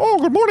 Roger. Oh,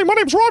 good morning. My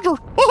name's Roger.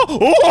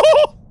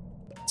 Oh.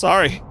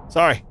 Sorry.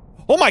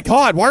 Oh my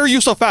God, why are you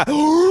so fast?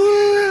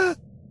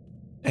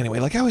 Anyway,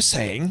 like I was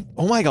saying,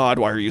 oh my God,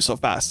 why are you so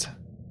fast?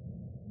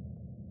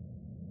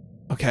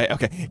 Okay,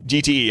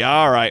 GTE,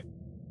 all right.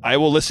 I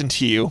will listen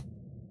to you.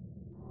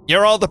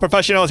 You're all the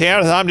professionals here,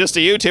 I'm just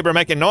a YouTuber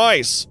making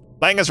noise.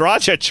 Playing as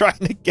Roger, trying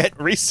to get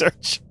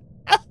research.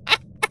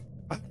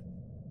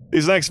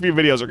 These next few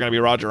videos are gonna be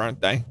Roger,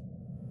 aren't they?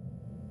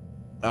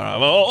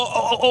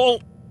 Oh.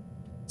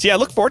 See, I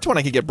look forward to when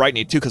I can get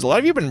Brightney too, because a lot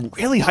of you have been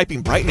really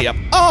hyping Brightney up.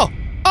 Oh!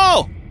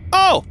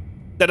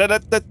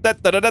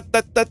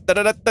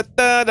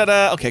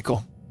 Okay,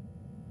 cool.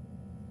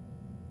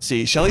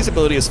 See, Shelly's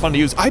ability is fun to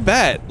use. I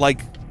bet. Like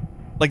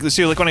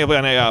see, like when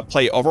I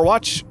play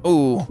Overwatch.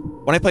 Ooh,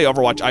 when I play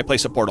Overwatch, I play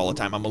support all the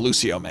time. I'm a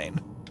Lucio main,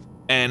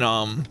 and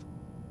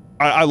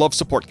I love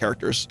support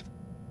characters.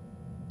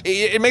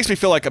 It makes me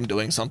feel like I'm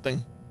doing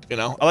something. You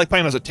know, I like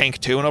playing as a tank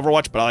too in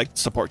Overwatch, but I like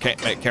support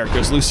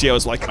characters. Lucio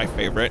is like my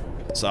favorite.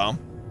 So,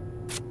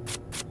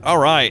 all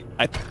right.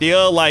 I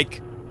feel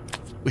like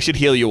we should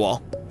heal you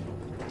all.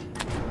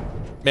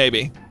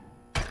 Maybe.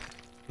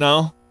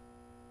 No?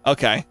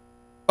 Okay.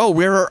 Oh,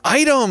 where are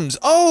items?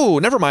 Oh,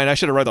 never mind. I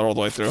should have read that all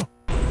the way through.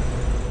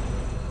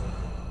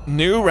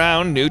 New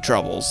round, new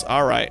troubles.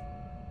 All right.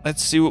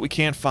 Let's see what we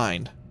can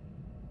find.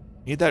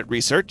 Need that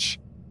research.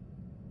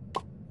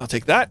 I'll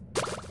take that.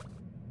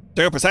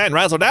 2%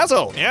 razzle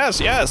dazzle.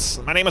 Yes.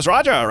 My name is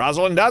Roger.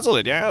 Razzle and dazzle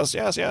it. Yes.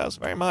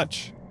 Very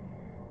much.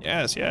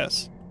 Yes.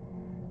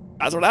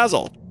 Razzle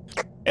dazzle.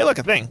 Hey, look,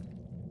 a thing.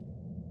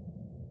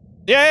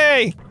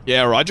 Yay!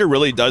 Yeah, Roger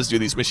really does do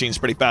these machines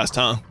pretty fast,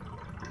 huh?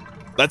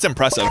 That's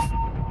impressive.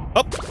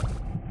 Oh!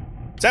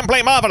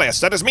 Simply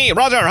marvelous! That is me,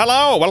 Roger!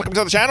 Hello! Welcome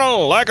to the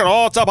channel! Like an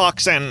auto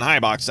Boxen! Hi,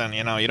 Boxen.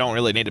 You know, you don't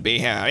really need to be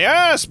here.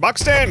 Yes,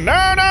 Boxen!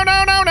 No!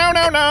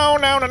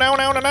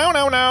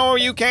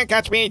 You can't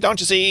catch me! Don't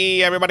you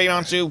see? Everybody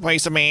wants to play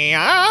some me.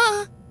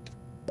 Ah!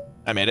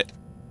 I made it.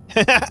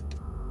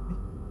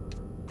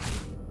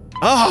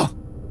 Oh!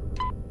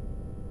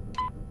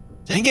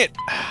 Dang it!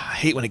 I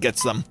hate when it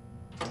gets them.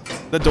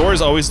 The door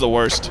is always the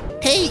worst.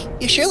 Hey,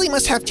 you surely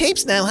must have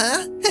tapes now,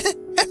 huh?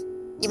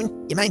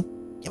 You mind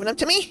giving them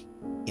to me?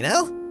 You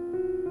know?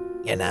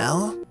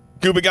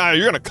 Gooba guy,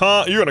 you're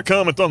gonna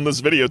comment on this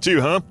video too,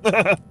 huh?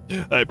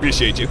 I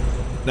appreciate you.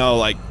 No,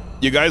 like,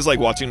 you guys like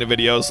watching the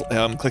videos,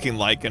 clicking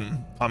like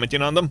and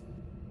commenting on them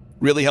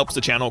really helps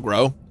the channel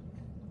grow.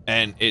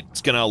 And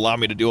it's gonna allow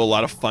me to do a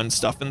lot of fun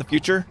stuff in the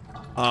future.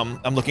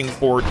 I'm looking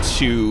forward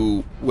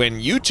to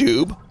when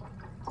YouTube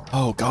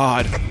Oh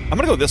God. I'm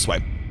gonna go this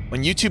way.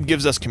 When YouTube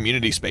gives us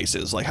community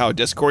spaces, like how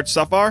Discord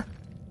stuff are,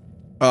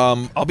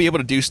 I'll be able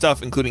to do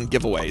stuff, including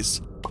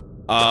giveaways.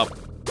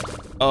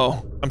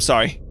 Oh, I'm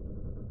sorry.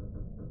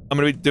 I'm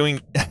gonna be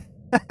doing...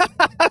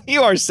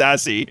 You are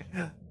sassy.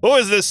 Who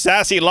is this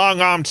sassy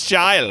long-armed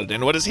child,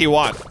 and what does he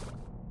want?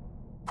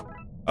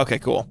 Okay,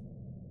 cool.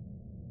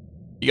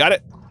 You got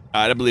it?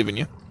 Alright, I believe in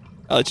you.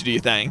 I'll let you do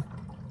your thing.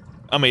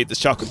 I'm gonna eat this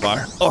chocolate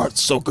bar. Oh,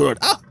 it's so good.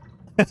 Ah!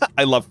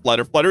 I love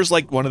Flutter. Flutter's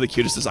like one of the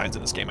cutest designs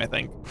in this game, I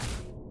think.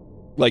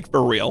 Like,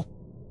 for real.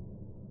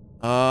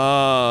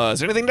 Is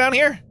there anything down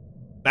here?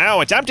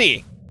 No, it's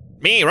empty.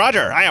 Me,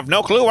 Roger, I have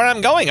no clue where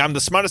I'm going. I'm the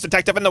smartest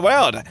detective in the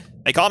world.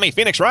 They call me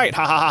Phoenix Wright.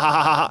 Ha ha ha ha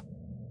ha ha.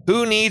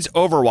 Who needs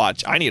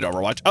Overwatch? I need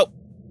Overwatch. Oh,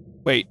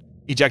 wait.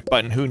 Eject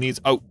button. Who needs...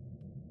 Oh.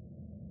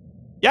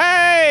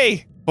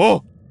 Yay!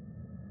 Oh.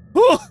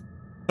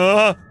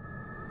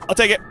 I'll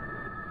take it.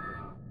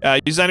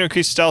 Use that to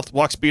increase stealth,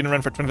 walk speed, and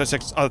run for 25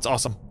 seconds. Oh, that's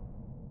awesome.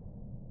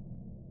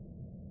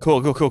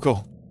 Cool, cool, cool,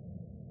 cool.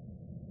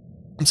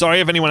 I'm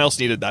sorry if anyone else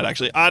needed that,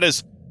 actually. That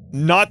is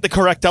not the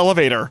correct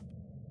elevator.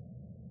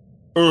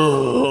 Where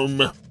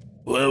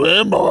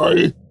am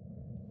I?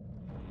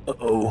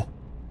 Uh-oh.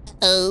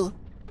 Oh.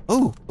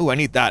 Oh, I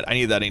need that. I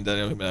need that.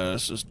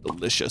 This is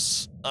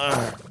delicious.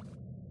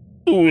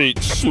 Sweet,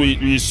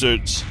 sweet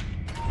research.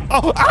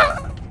 Oh,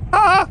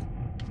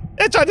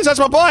 it tried to touch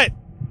my butt.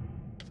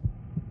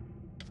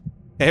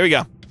 Okay, here we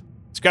go.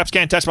 Scraps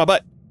can't touch my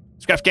butt.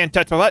 Scraps can't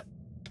touch my butt.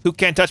 Who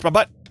can't touch my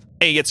butt?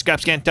 Hey, it's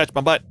Scraps can't touch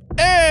my butt.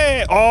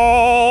 Hey!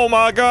 Oh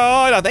my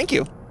God! Oh, thank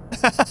you.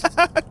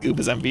 Goob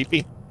is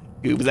MVP.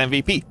 Goob is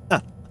MVP.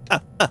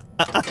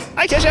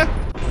 Hi, Kesha.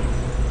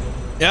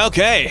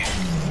 Okay.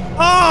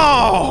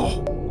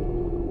 Oh!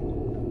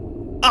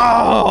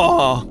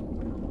 Oh!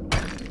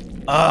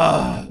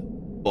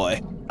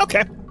 Boy.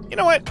 Okay. You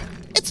know what?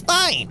 It's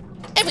fine.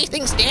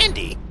 Everything's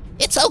dandy.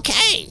 It's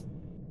okay.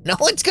 No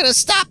one's gonna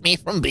stop me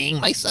from being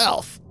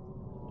myself.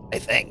 I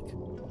think.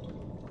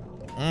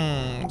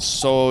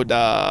 Soda.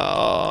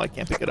 Oh, I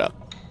can't pick it up.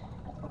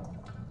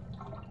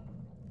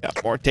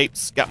 Got more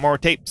tapes. Got more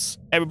tapes.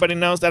 Everybody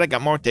knows that I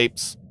got more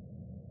tapes.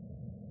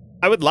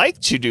 I would like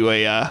to do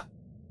a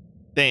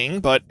thing,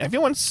 but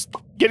everyone's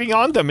getting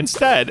on them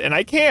instead, and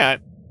I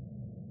can't.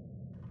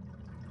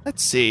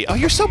 Let's see. Oh,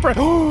 you're so bright.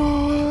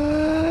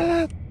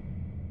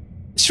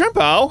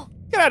 Shrimpo.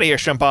 Get out of here,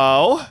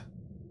 Shrimpo.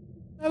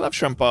 I love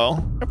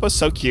Shrimpo. Shrimpo's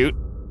so cute.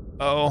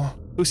 Oh,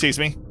 who sees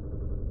me?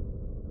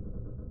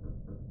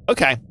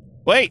 Okay,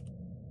 wait.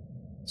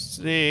 Let's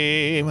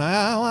see.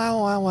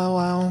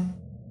 Wow.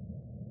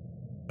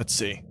 Let's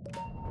see.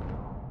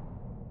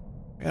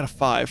 I got a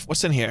 5.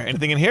 What's in here?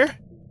 Anything in here?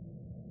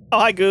 Oh,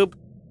 hi, Goob.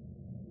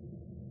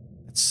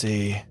 Let's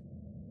see.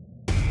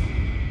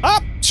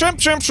 Up!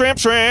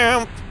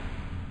 Shrimp!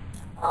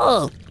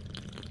 Oh.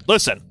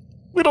 Listen,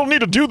 we don't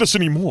need to do this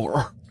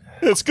anymore.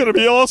 It's gonna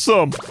be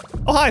awesome.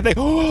 Oh, hi,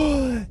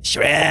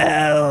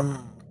 shrimp!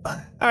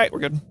 Alright, we're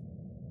good.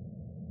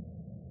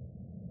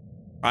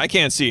 I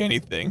can't see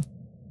anything.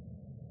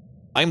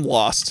 I'm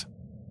lost.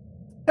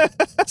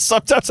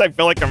 Sometimes I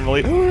feel like I'm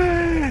really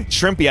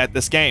shrimpy at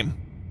this game.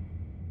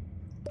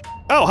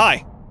 Oh,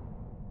 hi.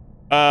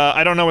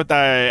 I don't know what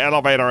the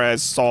elevator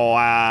is, so,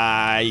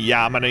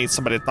 yeah, I'm gonna need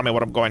somebody to tell me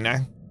what I'm going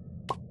now.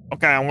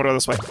 Okay, I'm gonna go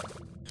this way.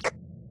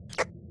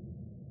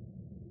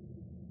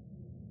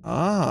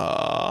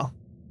 Ah.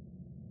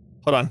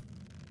 Hold on.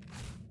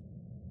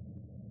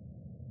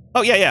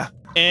 Oh, yeah.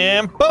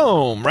 And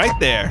boom, right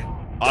there.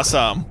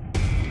 Awesome.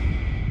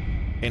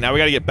 Okay, now we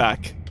gotta get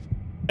back.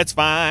 It's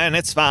fine,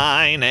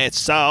 it's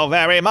so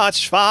very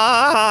much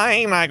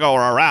fine. I go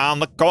around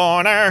the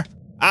corner,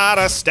 out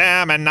of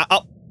stamina.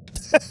 Oh.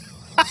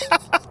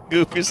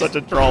 Goof, you're such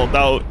a troll,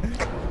 don't.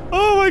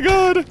 Oh my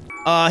God.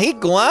 He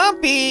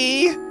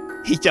grumpy.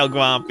 He's so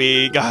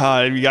grumpy.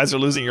 God, you guys are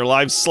losing your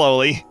lives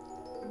slowly.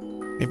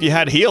 If you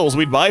had heals,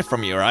 we'd buy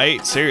from you,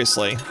 right?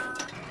 Seriously.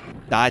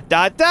 Yeah,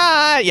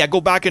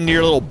 go back into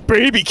your little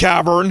baby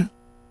cavern.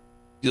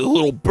 You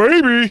little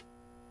baby.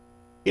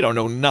 He don't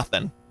know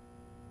nothing.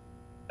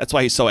 That's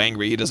why he's so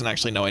angry. He doesn't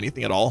actually know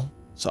anything at all.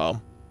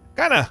 So,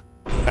 kinda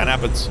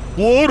happens.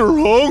 Water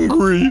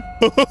hungry.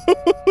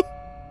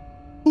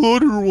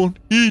 Water won't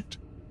eat.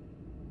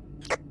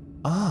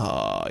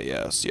 Ah,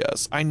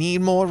 yes. I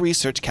need more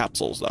research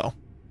capsules, though.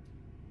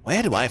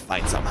 Where do I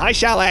find some? Hi,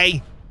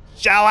 Chalet!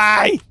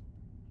 Chalet!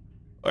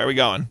 Where are we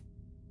going?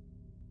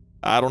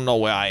 I don't know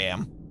where I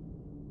am.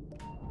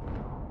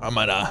 I'm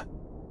gonna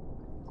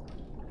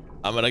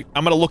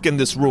look in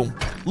this room.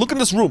 Look in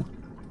this room.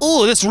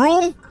 Ooh, this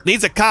room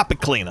needs a carpet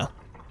cleaner.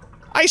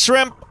 Hi,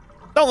 Shrimp.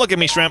 Don't look at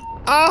me, Shrimp.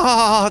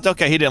 Oh, it's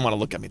okay. He didn't want to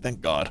look at me.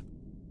 Thank God.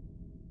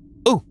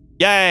 Ooh,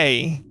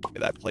 yay. Look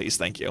at that, please.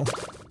 Thank you.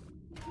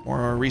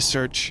 More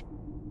research.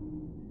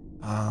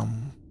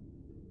 I'm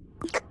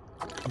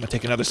gonna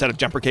take another set of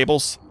jumper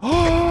cables.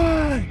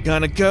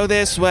 Gonna go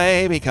this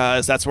way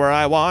because that's where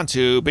I want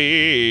to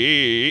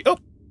be. Oh,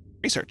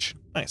 research.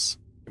 Nice.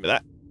 Give me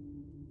that.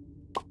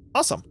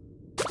 Awesome.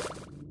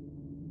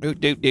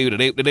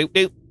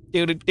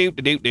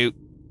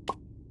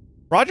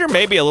 Roger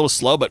may be a little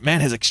slow, but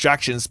man, his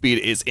extraction speed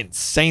is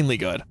insanely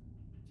good.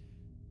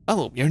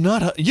 Oh, you're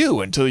not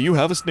you until you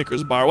have a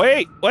Snickers bar.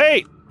 Wait.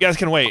 You guys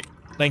can wait.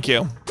 Thank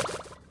you.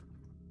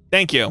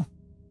 Thank you.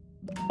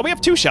 Oh, we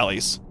have 2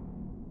 Shellys.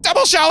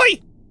 Double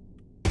Shelly!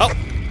 Oh,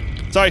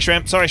 sorry,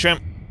 shrimp.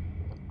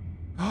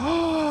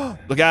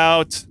 Look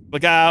out.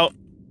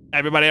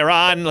 Everybody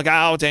run, look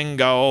out and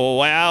go.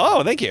 Wow.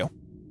 Oh, thank you.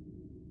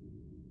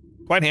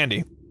 Quite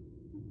handy.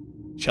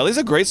 Shelly's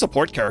a great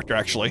support character,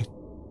 actually.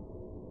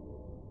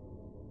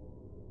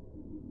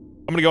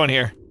 I'm gonna go in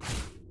here.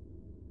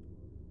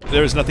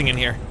 There's nothing in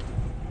here.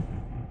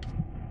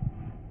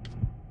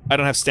 I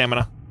don't have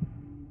stamina.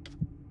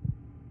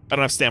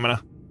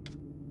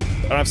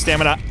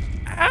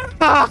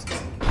 Ah!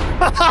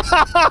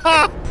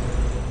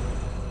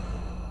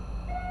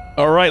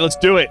 All right, let's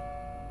do it.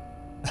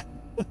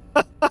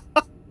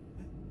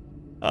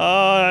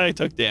 I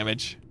took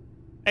damage.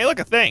 Hey, look,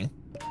 a thing.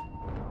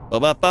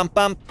 And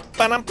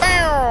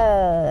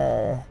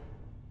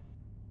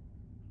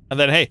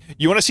then, hey,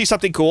 you want to see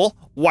something cool?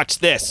 Watch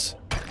this.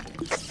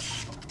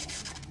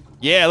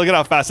 Yeah, look at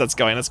how fast that's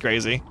going. That's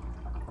crazy.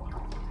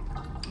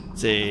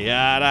 See,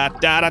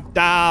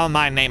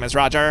 my name is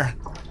Roger,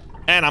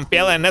 and I'm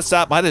feeling this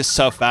up. Wow, this is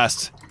so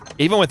fast.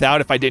 Even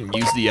without, if I didn't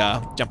use the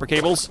jumper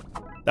cables,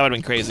 that would've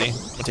been crazy.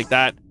 I'll take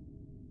that.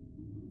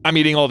 I'm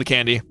eating all the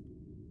candy.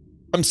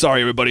 I'm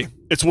sorry, everybody.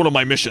 It's one of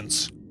my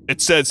missions.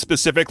 It said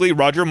specifically,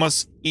 Roger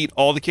must eat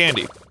all the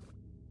candy.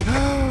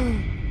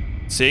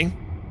 See?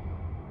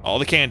 All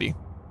the candy.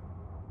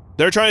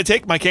 They're trying to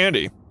take my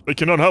candy. They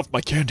cannot have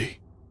my candy.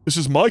 This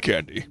is my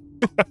candy.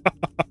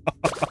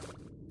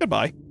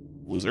 Goodbye,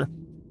 loser.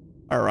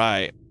 All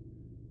right.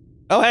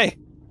 Oh, hey.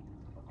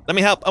 Let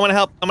me help. I'm gonna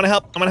help.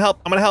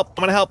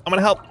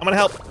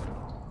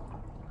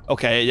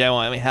 Okay, you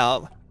won't let me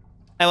help.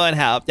 I won't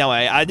help. Don't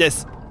worry. I'll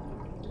just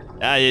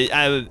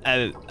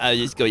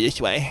go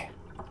this way.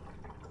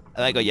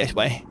 I go this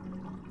way.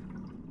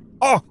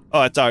 Oh,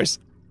 it's ours.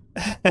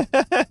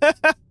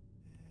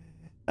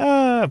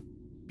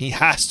 He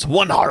has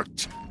 1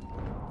 heart.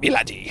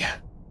 Milady.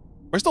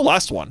 Where's the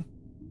last one?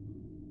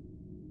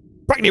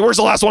 Brightney, where's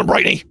the last one,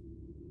 Brightney?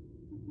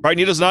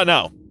 Brightney does not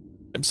know.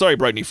 I'm sorry,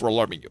 Brightney, for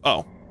alarming you.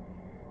 Oh.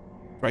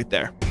 Right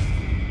there.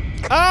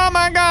 Oh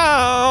my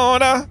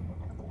god!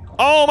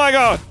 Oh my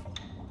god!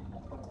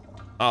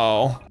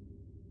 Oh.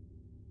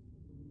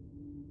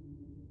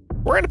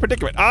 We're in a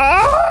predicament.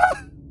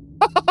 Ah!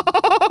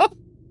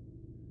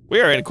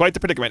 We are in quite the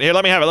predicament. Here,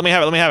 let me have it.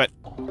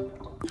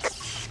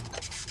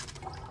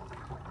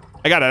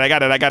 I got it. I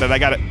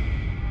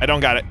don't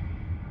got it.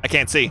 I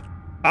can't see.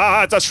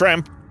 Ah, it's a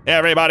shrimp.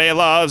 Everybody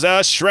loves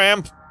a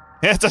shrimp.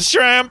 It's a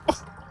shrimp.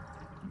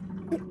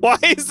 Why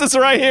is this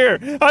right here?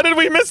 How did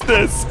we miss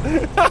this?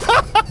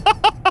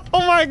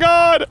 Oh my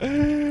god.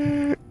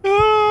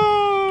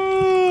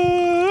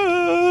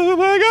 Oh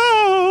my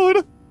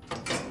god.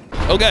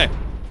 Okay.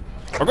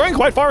 We're going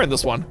quite far in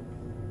this one.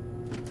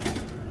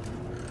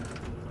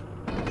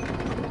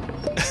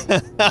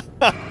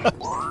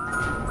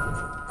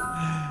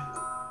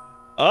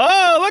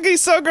 Oh, look,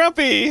 he's so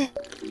grumpy.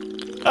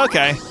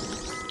 Okay.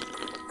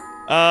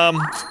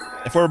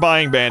 If we're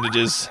buying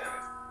bandages,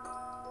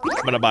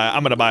 I'm gonna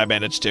buy a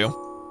bandage too.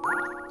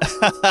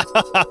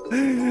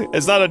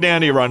 It's not a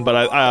dandy run,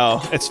 but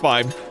it's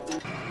fine.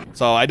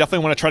 So I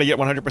definitely want to try to get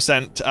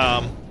 100%.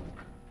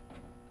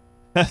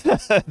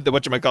 The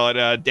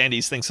whatchamacallit,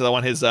 Dandy's thing. So I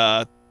want his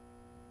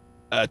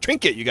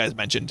trinket you guys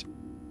mentioned.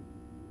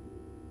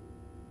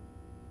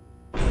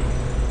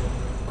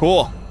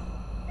 Cool.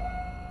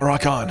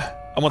 Rock on.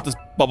 I want this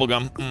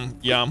bubblegum.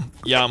 Yum,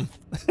 yum.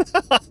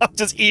 I'm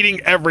just eating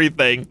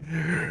everything.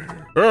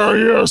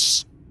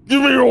 Yes.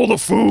 Give me all the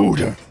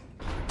food.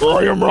 For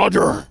I am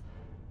Roger,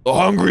 the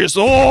hungriest.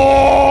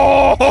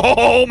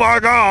 Oh my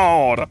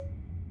god.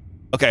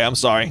 Okay, I'm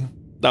sorry.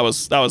 That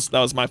was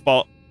my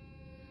fault.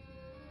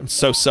 I'm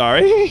so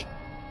sorry.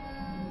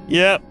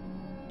 Yep.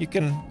 You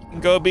can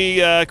go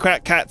be a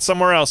crack cat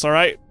somewhere else, all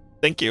right?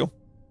 Thank you.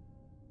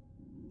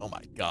 Oh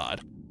my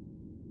god.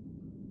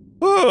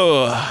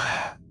 Ooh.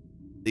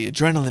 The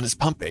adrenaline is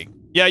pumping.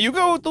 Yeah, you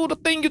go do the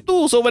thing you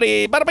do,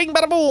 somebody. Bada bing,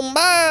 bada boom,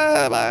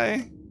 bye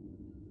bye.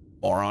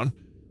 Moron.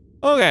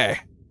 Okay,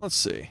 let's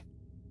see.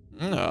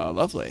 Oh,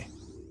 lovely.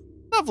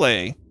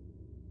 Lovely.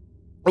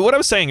 What I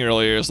was saying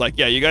earlier is like,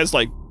 yeah, you guys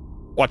like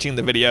watching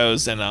the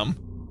videos and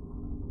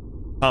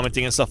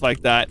commenting and stuff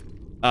like that.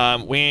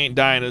 We ain't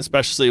dying,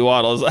 especially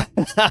Waddles.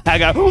 I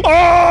got.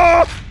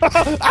 Oh!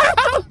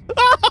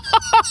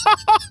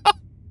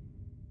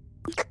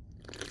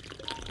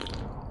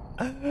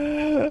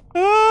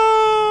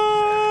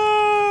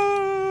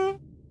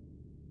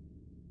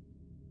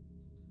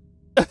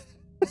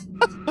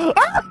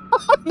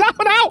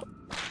 No!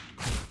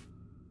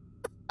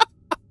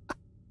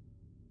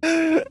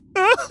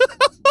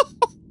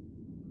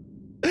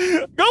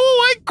 Go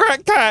away,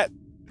 crack cat.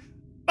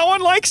 No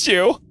one likes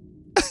you.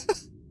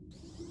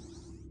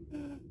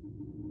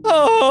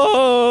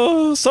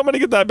 Oh, somebody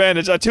get that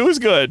bandage. 2 is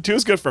good. 2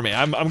 is good for me.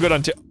 I'm good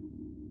on 2.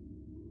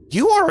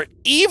 You are an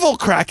evil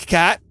crack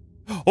cat.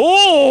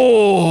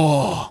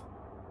 Oh!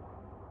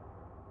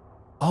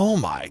 Oh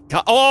my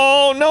god.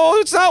 Oh no,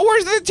 it's not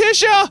worse than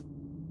Tisha!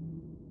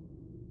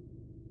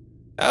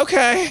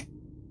 Okay.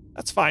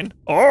 That's fine.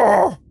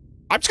 Oh!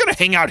 I'm just gonna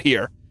hang out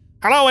here.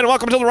 Hello and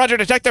welcome to the Roger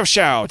Detective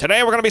Show.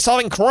 Today we're gonna be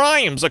solving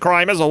crimes. The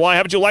crime is, why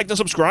haven't you liked and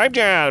subscribed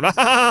yet?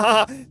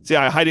 See,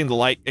 I'm hiding the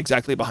light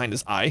exactly behind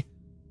his eye.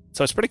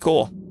 So it's pretty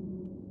cool.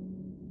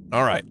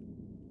 All right.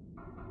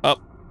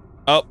 Up.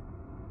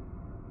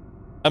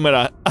 I'm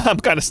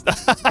kind of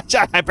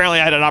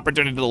apparently I had an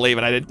opportunity to leave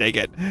and I didn't take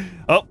it.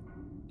 Oh,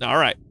 all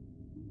right.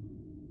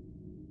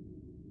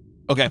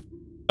 Okay.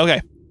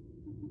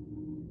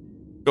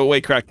 Go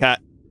away, crack cat.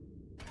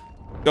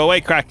 Go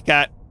away, crack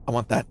cat. I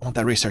want that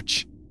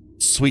research.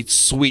 Sweet,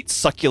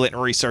 succulent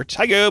research.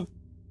 Hi, Goob.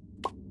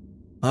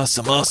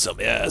 Awesome,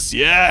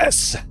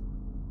 yes.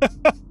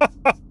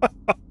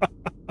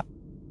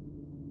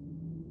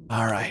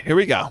 All right, here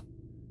we go.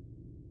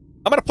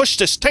 I'm gonna push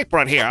this tape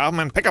right here. I'm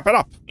gonna pick it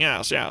up.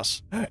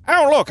 Yes.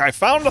 Oh, look, I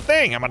found the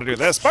thing. I'm gonna do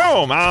this.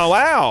 Boom. Oh,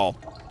 wow.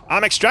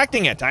 I'm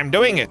extracting it. I'm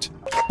doing it.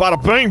 Bada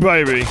bing,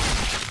 baby.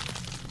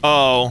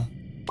 Oh.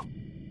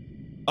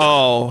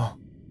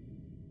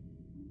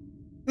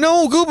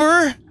 No,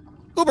 Goober.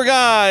 Goober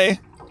guy.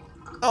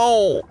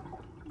 Oh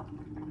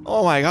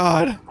my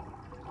god.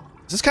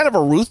 This is kind of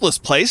a ruthless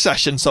play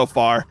session so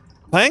far.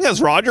 Playing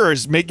as Roger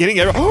is getting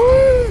it.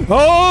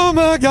 Oh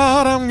my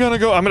god,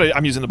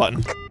 I'm using the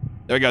button.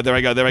 There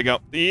we go.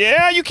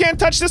 Yeah, you can't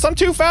touch this, I'm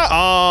too fast.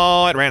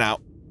 Oh, it ran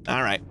out.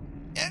 All right.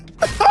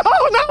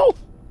 Oh no!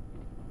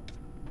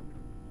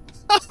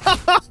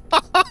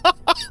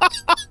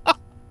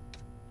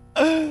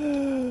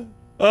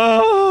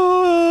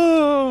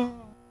 Oh,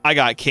 I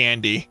got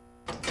candy.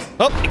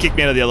 Oh, it kicked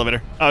me out of the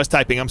elevator. I was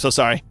typing, I'm so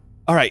sorry.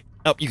 All right,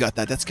 oh, you got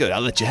that, that's good. I'll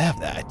let you have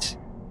that.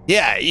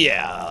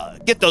 Yeah,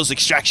 get those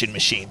extraction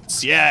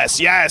machines. Yes,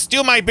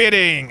 do my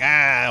bidding.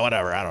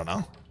 Whatever, I don't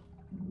know.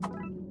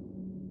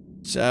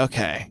 It's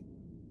okay.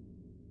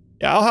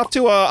 Yeah, I'll have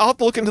to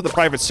look into the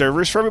private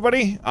servers for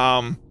everybody.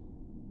 That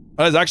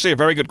is actually a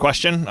very good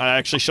question. I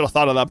actually should have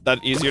thought of that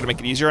easier to make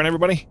it easier on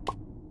everybody.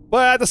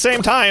 But at the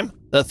same time,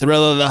 the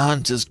thrill of the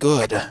hunt is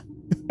good.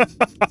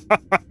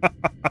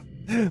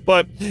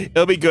 But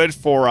it'll be good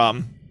for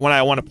when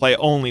I want to play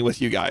only with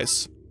you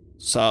guys.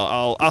 So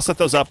I'll set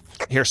those up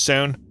here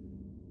soon.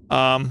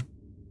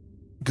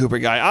 Goober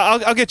guy,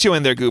 I'll get you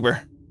in there,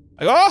 Goober.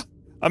 Oh,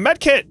 a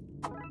med kit.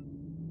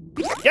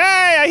 Yay,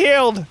 I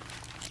healed.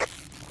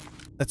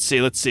 Let's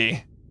see.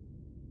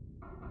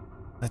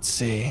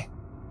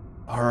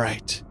 All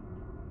right,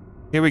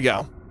 here we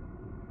go.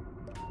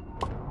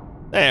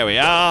 There we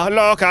are.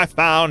 Look, I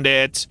found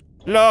it.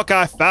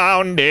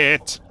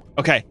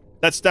 Okay,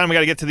 that's done. We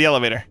gotta get to the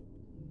elevator.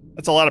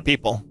 That's a lot of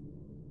people.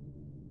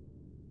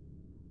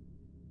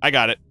 I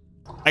got it,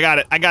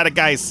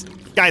 guys.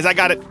 Guys, I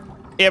got it.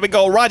 Here we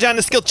go. Roger on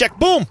the skill check.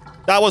 Boom.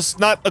 That was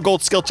not a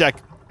gold skill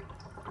check.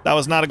 That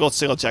was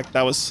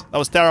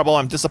terrible.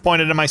 I'm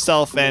disappointed in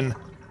myself, and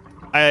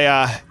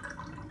yeah.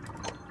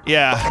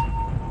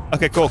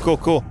 Okay,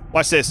 cool.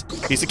 Watch this.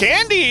 Piece of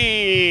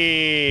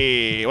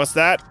candy! What's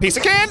that? Piece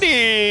of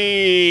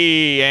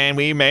candy! And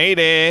we made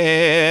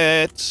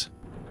it.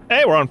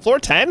 Hey, we're on floor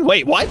 10?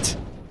 Wait, what?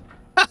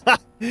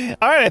 Alright,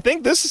 I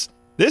think the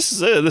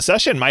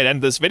session might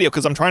end this video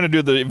because I'm trying to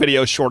do the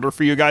video shorter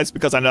for you guys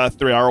because I know the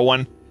 3-hour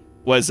one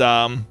was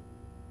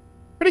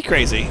pretty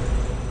crazy.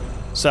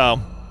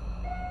 So,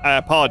 I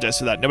apologize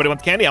for that. Nobody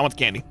wants candy? I want the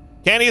candy.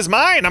 Candy is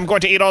mine! I'm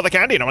going to eat all the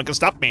candy. No one can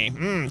stop me.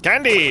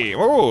 Candy!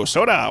 Ooh,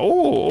 soda.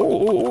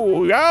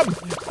 Ooh, yum!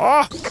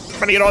 Oh, I'm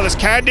gonna eat all this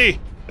candy.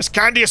 This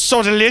candy is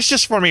so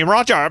delicious for me,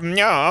 Roger.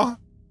 Yeah.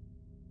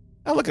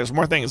 Oh, look, there's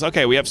more things.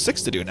 Okay, we have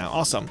 6 to do now.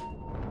 Awesome.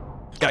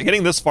 Yeah,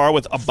 getting this far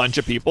with a bunch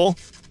of people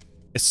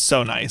is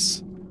so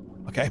nice.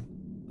 Okay,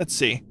 let's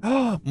see.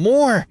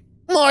 More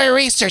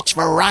research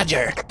for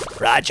Roger.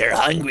 Roger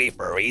hungry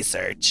for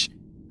research.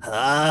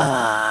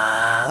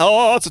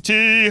 Lots of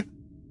tea.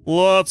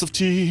 Lots of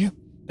tea.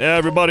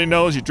 Everybody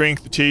knows you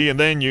drink the tea and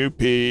then you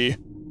pee.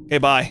 Okay,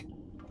 bye.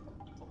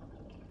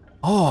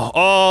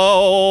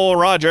 Oh,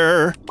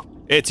 Roger.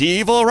 It's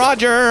evil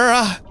Roger.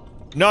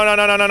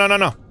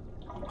 No.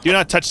 Do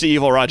not touch the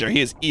evil Roger.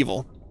 He is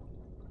evil.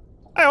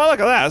 Hey, well, look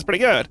at that. That's pretty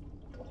good.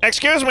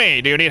 Excuse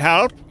me. Do you need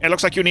help? It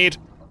looks like you need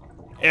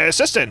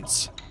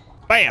assistance.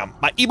 Bam.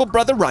 My evil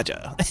brother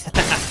Roger.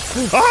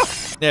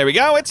 There we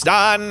go. It's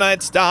done.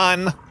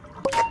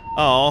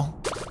 Oh.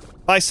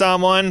 Bye,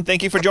 someone.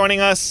 Thank you for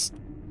joining us.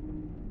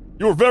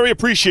 You were very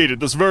appreciated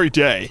this very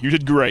day. You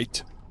did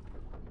great.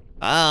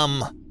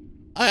 There's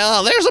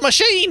a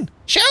machine.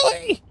 Shall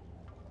we?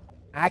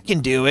 I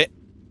can do it.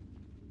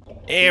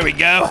 There we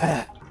go.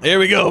 There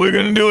we go. We're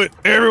gonna do it.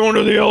 Everyone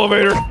to the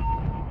elevator.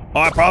 Oh,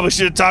 I probably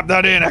should have typed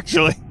that in,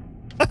 actually.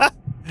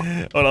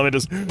 Hold on, let me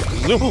just...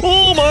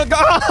 Oh my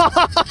god!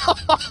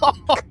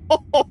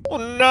 Oh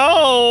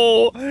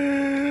no!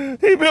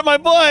 He bit my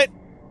butt!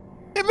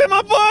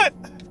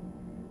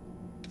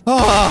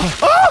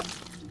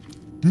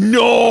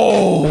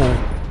 No!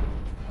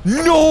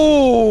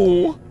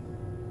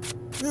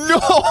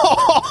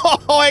 no!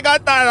 I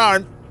got that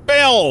on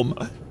film.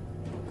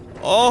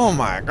 Oh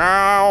my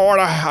god!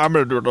 I'm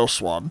gonna do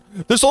this one.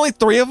 There's only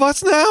 3 of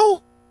us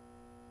now.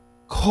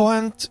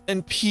 Quant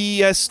and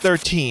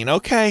PS13.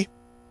 Okay.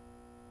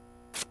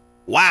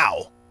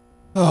 Wow.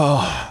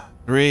 Oh,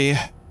 3,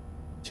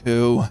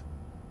 2,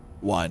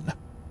 1.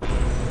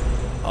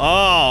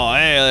 Oh,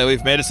 hey,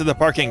 we've made it to the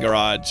parking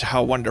garage.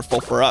 How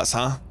wonderful for us,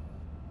 huh?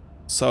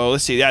 So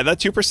let's see. Yeah, that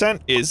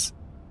 2% is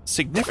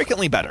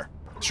significantly better.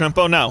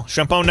 Shrimpo, no.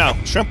 Shrimpo, no.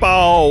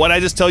 Shrimpo, what did I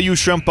just tell you,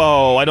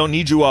 Shrimpo? I don't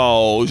need you,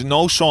 oh.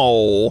 No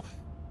show.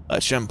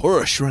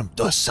 Tempura shrimp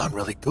does sound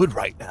really good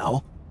right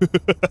now.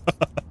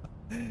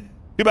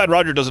 Too bad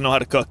Roger doesn't know how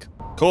to cook.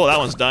 Cool, that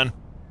one's done.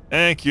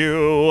 Thank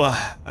you. All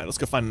right, let's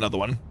go find another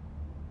one.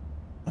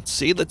 Let's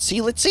see.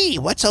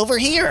 What's over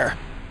here?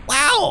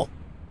 Wow.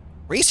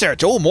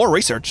 Research. Oh, more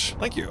research.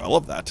 Thank you. I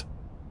love that.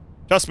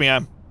 Trust me,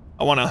 I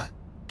wanna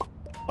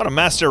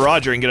master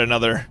Roger and get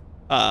another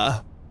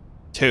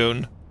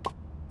tune.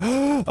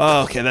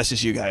 Okay, that's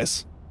just you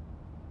guys.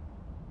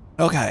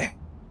 Okay.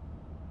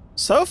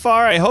 So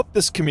far, I hope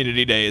this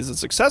community day is a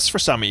success for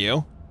some of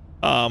you.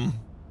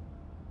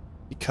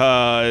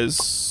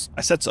 Because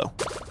I said so.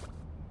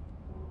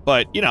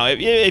 But, you know,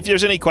 if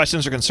there's any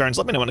questions or concerns,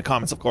 let me know in the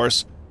comments, of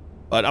course.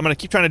 But I'm gonna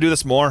keep trying to do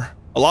this more.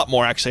 A lot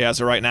more, actually,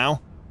 as of right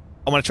now.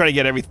 I'm gonna try to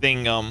get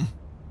everything,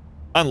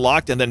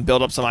 unlocked and then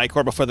build up some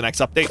iCore before the next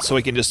update so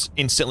we can just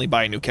instantly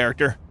buy a new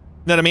character.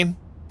 You know what I mean?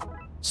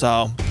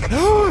 So,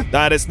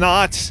 that is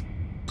not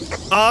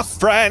our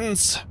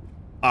friends.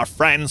 Our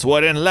friends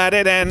wouldn't let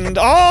it end.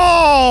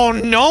 Oh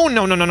no!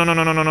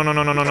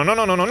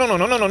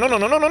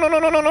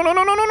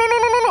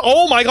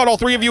 Oh my god! All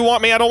 3 of you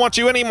want me. I don't want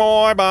you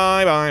anymore.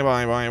 Bye.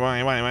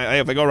 Hey,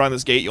 if I go around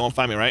this gate, you won't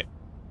find me, right?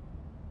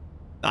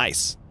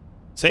 Nice.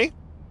 See?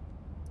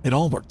 It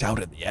all worked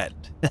out in the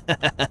end.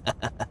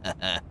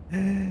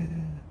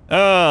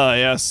 Oh,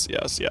 yes.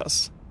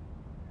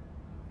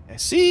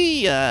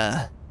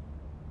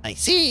 I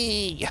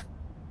see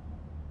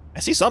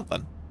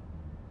something.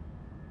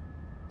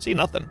 See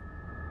nothing.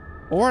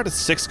 4 out of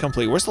 6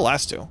 complete. Where's the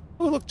last 2?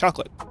 Oh, look,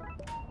 chocolate.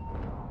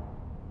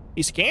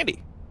 Piece of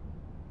candy.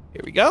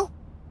 Here we go.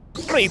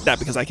 I'm gonna eat that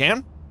because I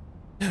can.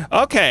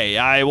 Okay,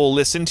 I will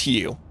listen to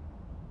you.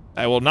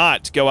 I will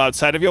not go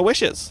outside of your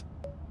wishes.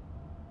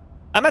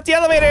 I'm at the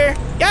elevator!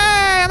 Yay!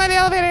 I'm at the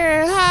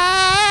elevator!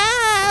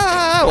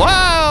 Ah,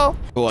 whoa!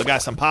 Cool, I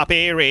got some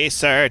poppy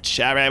research.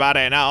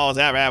 Everybody knows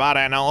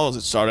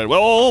it started.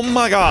 Oh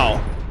my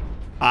god!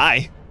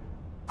 Hi.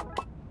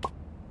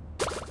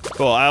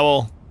 Cool, I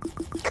will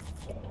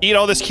eat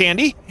all this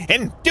candy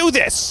and do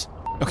this!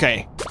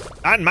 Okay.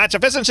 Unmatched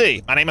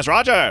efficiency! My name is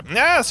Roger!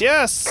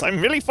 Yes!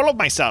 I'm really full of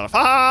myself.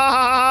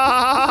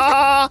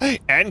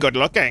 And good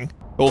looking.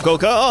 Cool.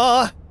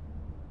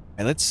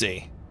 And let's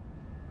see.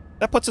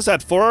 That puts us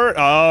at 4.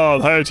 Oh,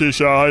 hi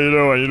Tisha, how you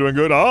doing? You doing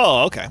good?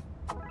 Oh, okay.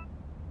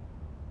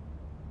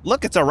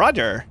 Look, it's a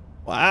Roger.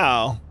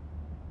 Wow.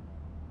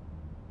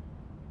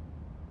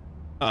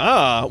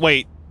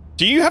 Wait.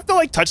 Do you have to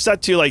like touch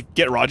that to like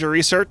get Roger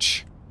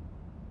research?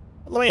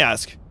 Let me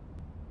ask.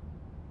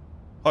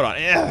 Hold on.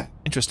 Yeah,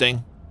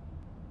 interesting.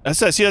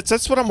 That's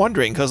what I'm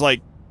wondering, cause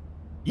like,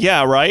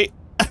 yeah, right?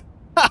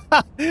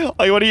 Like,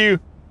 what do you?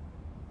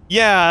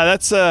 Yeah,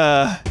 that's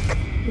oh,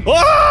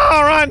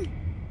 run!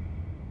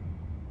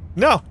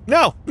 No,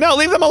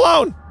 leave them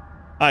alone!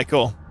 Alright,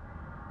 cool.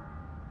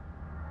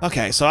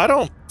 Okay, so I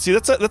don't... See,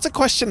 that's a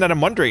question that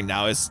I'm wondering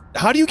now, is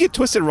how do you get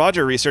Twisted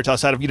Roger research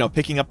outside of, you know,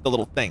 picking up the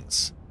little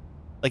things?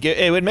 Like,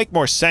 it would make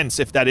more sense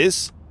if that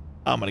is...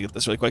 I'm gonna get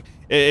this really quick.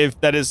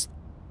 If that is...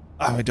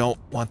 Oh, I don't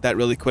want that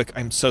really quick.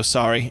 I'm so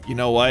sorry. You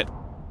know what?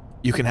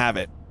 You can have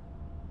it.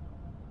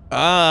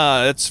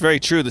 Ah, that's very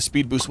true. The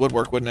speed boost would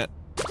work, wouldn't it?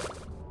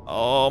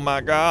 Oh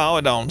my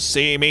god, don't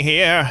see me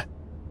here.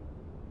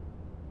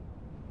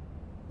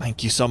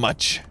 Thank you so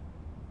much.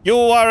 You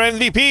are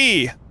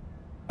MVP!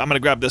 I'm gonna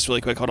grab this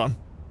really quick, hold on.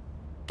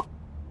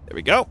 There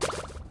we go.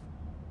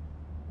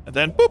 And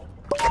then, boop!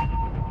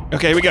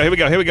 Okay, here we go.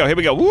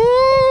 Woo!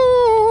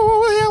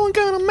 How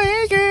I'm gonna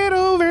make it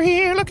over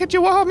here. Look at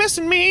you all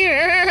missing me.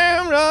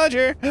 I'm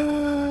Roger.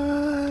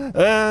 I'm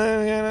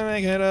gonna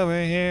make it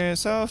over here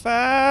so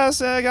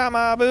fast. I got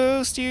my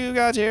boost, you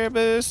got your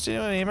boost,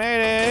 you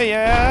made it,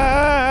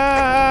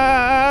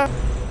 yeah!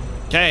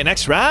 Okay,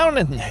 next round,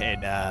 and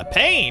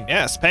pain.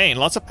 Yes, pain.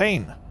 Lots of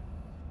pain.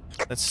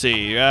 Let's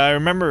see.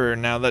 Remember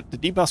now that the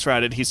debuffs are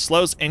added, he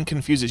slows and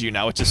confuses you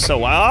now, which is so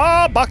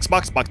wild. Box. Give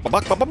me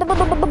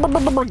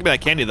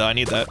that candy though. I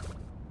need that.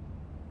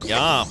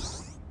 Yum.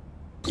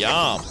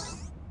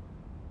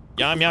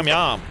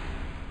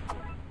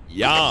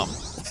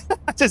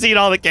 Just eat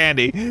all the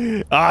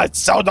candy. Ah, it's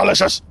so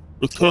delicious.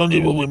 The candy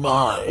will be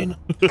mine.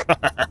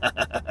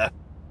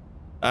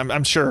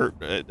 I'm sure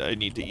I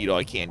need to eat all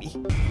the candy.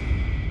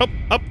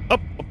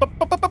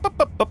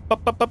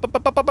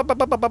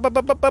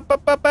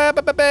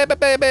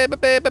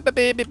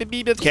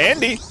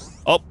 Candy.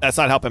 Oh, that's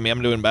not helping me.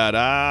 I'm doing bad.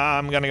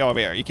 I'm gonna go over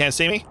here. You can't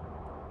see me?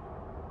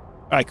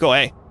 All right, cool.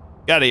 Hey,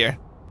 get out of here.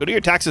 Go do your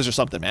taxes or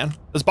something, man.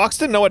 Does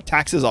Boxton know what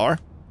taxes are?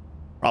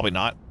 Probably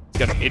not.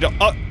 He's got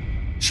oh,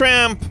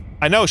 shrimp.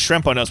 I know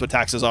Shrimpo knows what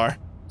taxes are.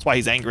 That's why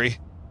he's angry.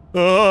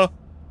 Listen,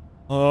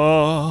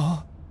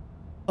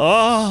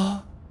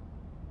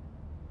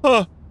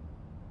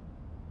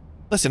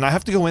 I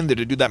have to go in there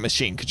to do that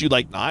machine. Could you,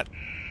 like, not?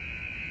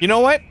 You know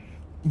what?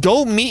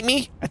 Go meet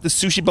me at the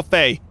sushi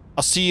buffet.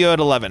 I'll see you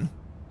at 11.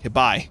 Okay,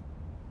 bye.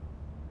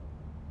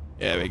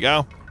 There we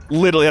go.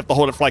 Literally have to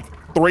hold it for,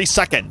 like, 3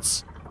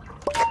 seconds.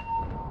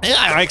 Yeah,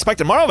 I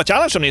expected more of a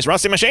challenge from these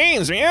rusty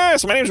machines.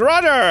 Yes, my name's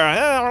Roger.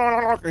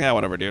 Yeah,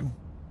 whatever, dude.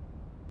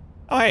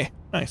 Oh, hey.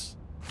 Nice.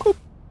 Boop.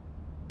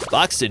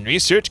 Boxton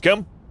research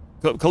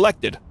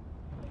collected.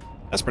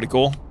 That's pretty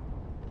cool.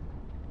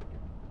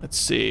 Let's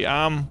see.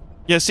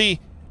 Yeah, see,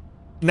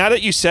 now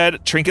that you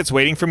said trinkets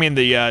waiting for me in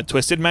the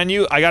twisted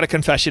menu, I got a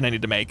confession I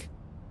need to make.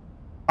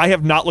 I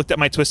have not looked at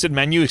my twisted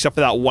menu except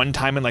for that one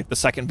time in like the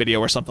second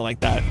video or something like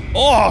that.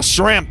 Oh,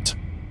 shrimped!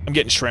 I'm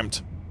getting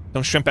shrimped.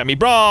 Don't shrimp at me,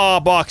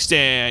 bro,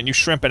 Boxton. You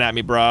shrimping at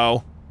me,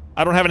 bro.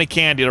 I don't have any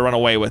candy to run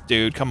away with,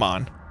 dude. Come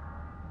on.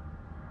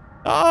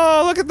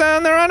 Oh, look at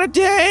them. They're on a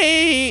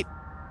date.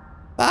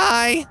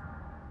 Bye.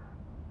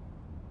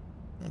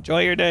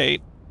 Enjoy your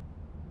date.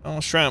 Oh,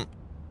 shrimp.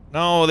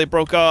 No, they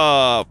broke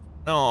up.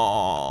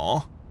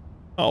 No.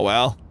 Oh,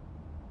 well.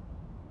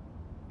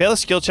 Fail a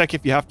skill check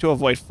if you have to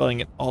avoid filling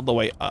it all the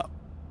way up.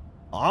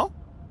 Huh?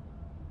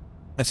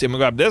 Let's see, I'm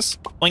gonna grab this.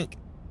 Boink.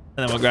 And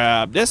then we'll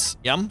grab this.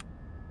 Yum.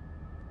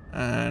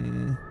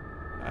 And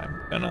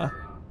I'm gonna...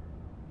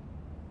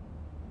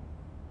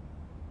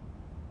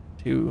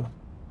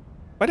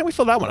 Why didn't we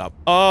fill that one up?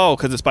 Oh,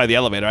 because it's by the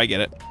elevator. I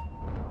get it.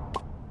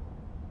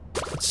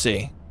 Let's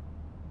see.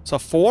 So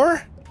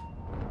 4,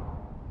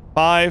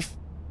 5.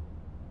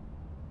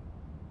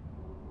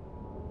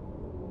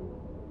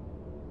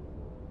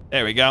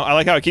 There we go. I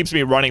like how it keeps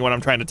me running when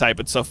I'm trying to type.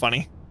 It's so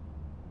funny.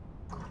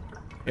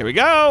 Here we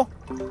go.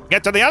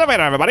 Get to the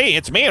elevator, everybody.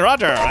 It's me,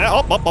 Roger.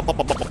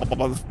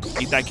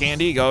 Eat that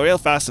candy, go real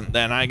fast, and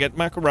then I get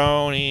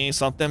macaroni.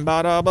 Something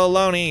about a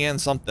baloney and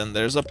something.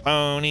 There's a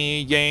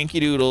pony. Yankee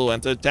Doodle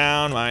went to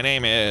town. My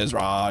name is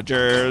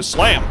Roger.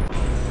 Slam.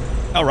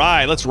 All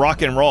right, let's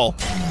rock and roll.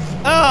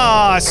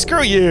 Ah,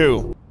 screw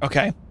you.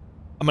 Okay,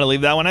 I'm gonna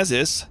leave that one as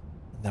is.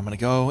 And I'm gonna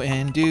go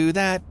and do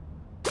that.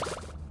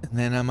 And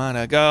then I'm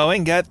gonna go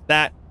and get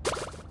that.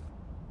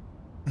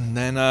 And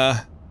then,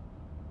 I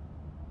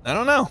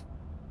don't know.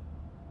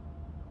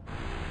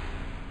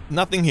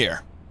 Nothing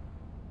here.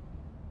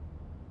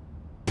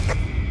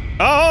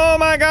 Oh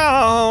my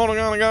god, I'm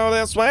gonna go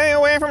this way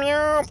away from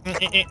you.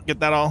 Get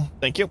that all.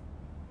 Thank you.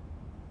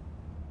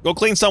 Go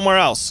clean somewhere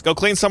else. Go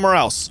clean somewhere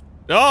else.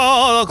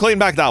 Oh, clean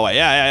back that way.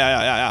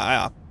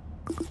 Yeah.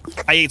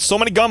 I ate so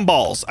many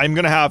gumballs. I'm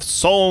gonna have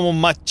so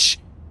much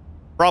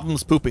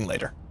problems pooping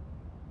later.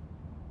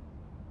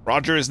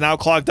 Roger is now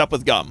clogged up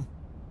with gum.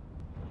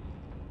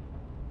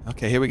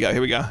 Okay, here we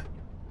go.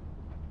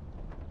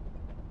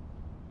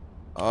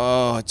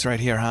 Oh, it's right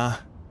here, huh?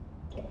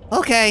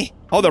 Okay.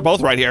 Oh, they're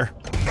both right here.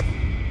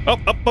 Oh,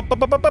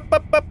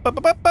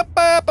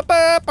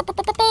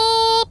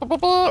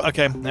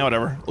 okay, now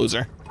whatever.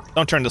 Loser.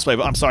 Don't turn this way,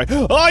 but I'm sorry.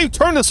 Oh, you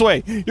turned this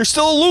way! You're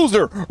still a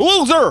loser!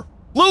 Loser!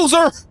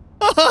 Loser!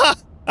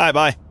 Alright,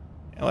 bye.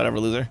 Yeah, whatever,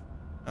 loser.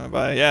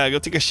 Bye. Yeah, go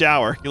take a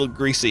shower. You look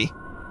greasy.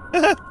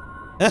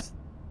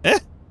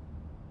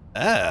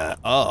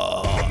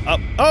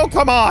 Oh,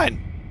 come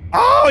on!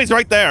 Oh, he's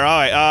right there.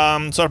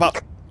 Alright, sort of up.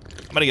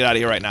 I'm gonna get out of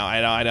here right now.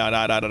 I know.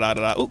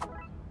 Ooh.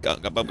 Go.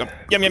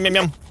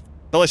 Yum.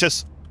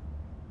 Delicious.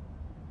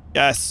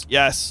 Yes.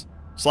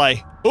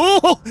 Slay.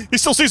 Oh, he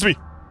still sees me.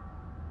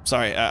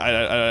 Sorry,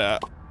 I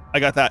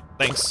got that.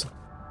 Thanks.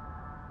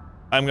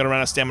 I'm gonna run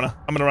out of stamina.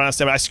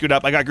 I screwed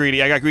up. I got greedy.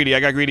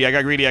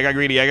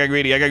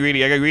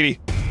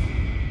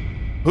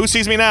 Who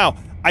sees me now?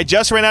 I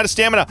just ran out of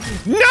stamina.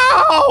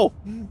 No!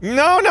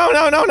 No.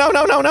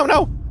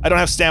 I don't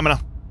have stamina.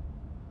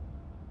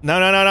 No.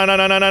 I'm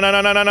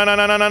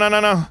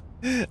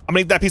gonna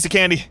eat that piece of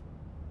candy.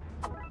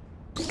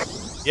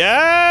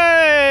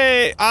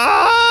 Yay!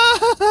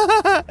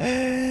 Ah!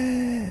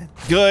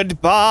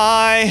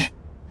 Goodbye.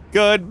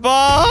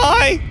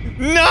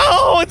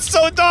 No, it's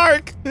so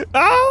dark.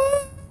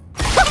 Ah!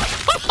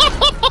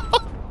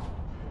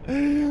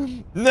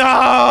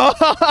 No.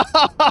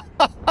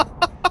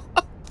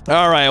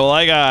 All right, well,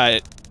 I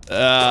got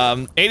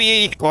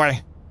 88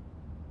 boy.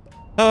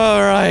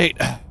 All right.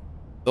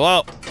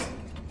 Well,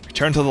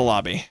 return to the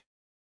lobby.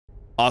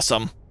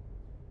 Awesome.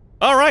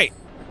 All right.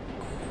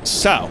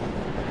 So,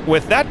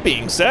 with that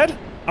being said,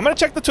 I'm gonna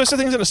check the twist of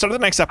things at the start of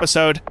the next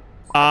episode.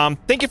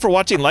 Thank you for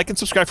watching. Like and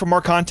subscribe for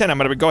more content. I'm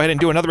gonna go ahead and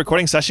do another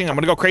recording session. I'm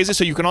gonna go crazy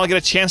so you can all get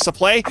a chance to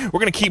play. We're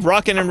gonna keep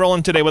rocking and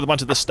rolling today with a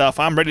bunch of this stuff.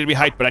 I'm ready to be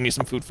hyped, but I need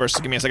some food first,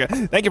 so give me a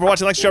second. Thank you for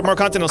watching. Like, subscribe for more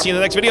content. I'll see you in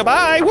the next video.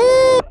 Bye!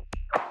 Woo!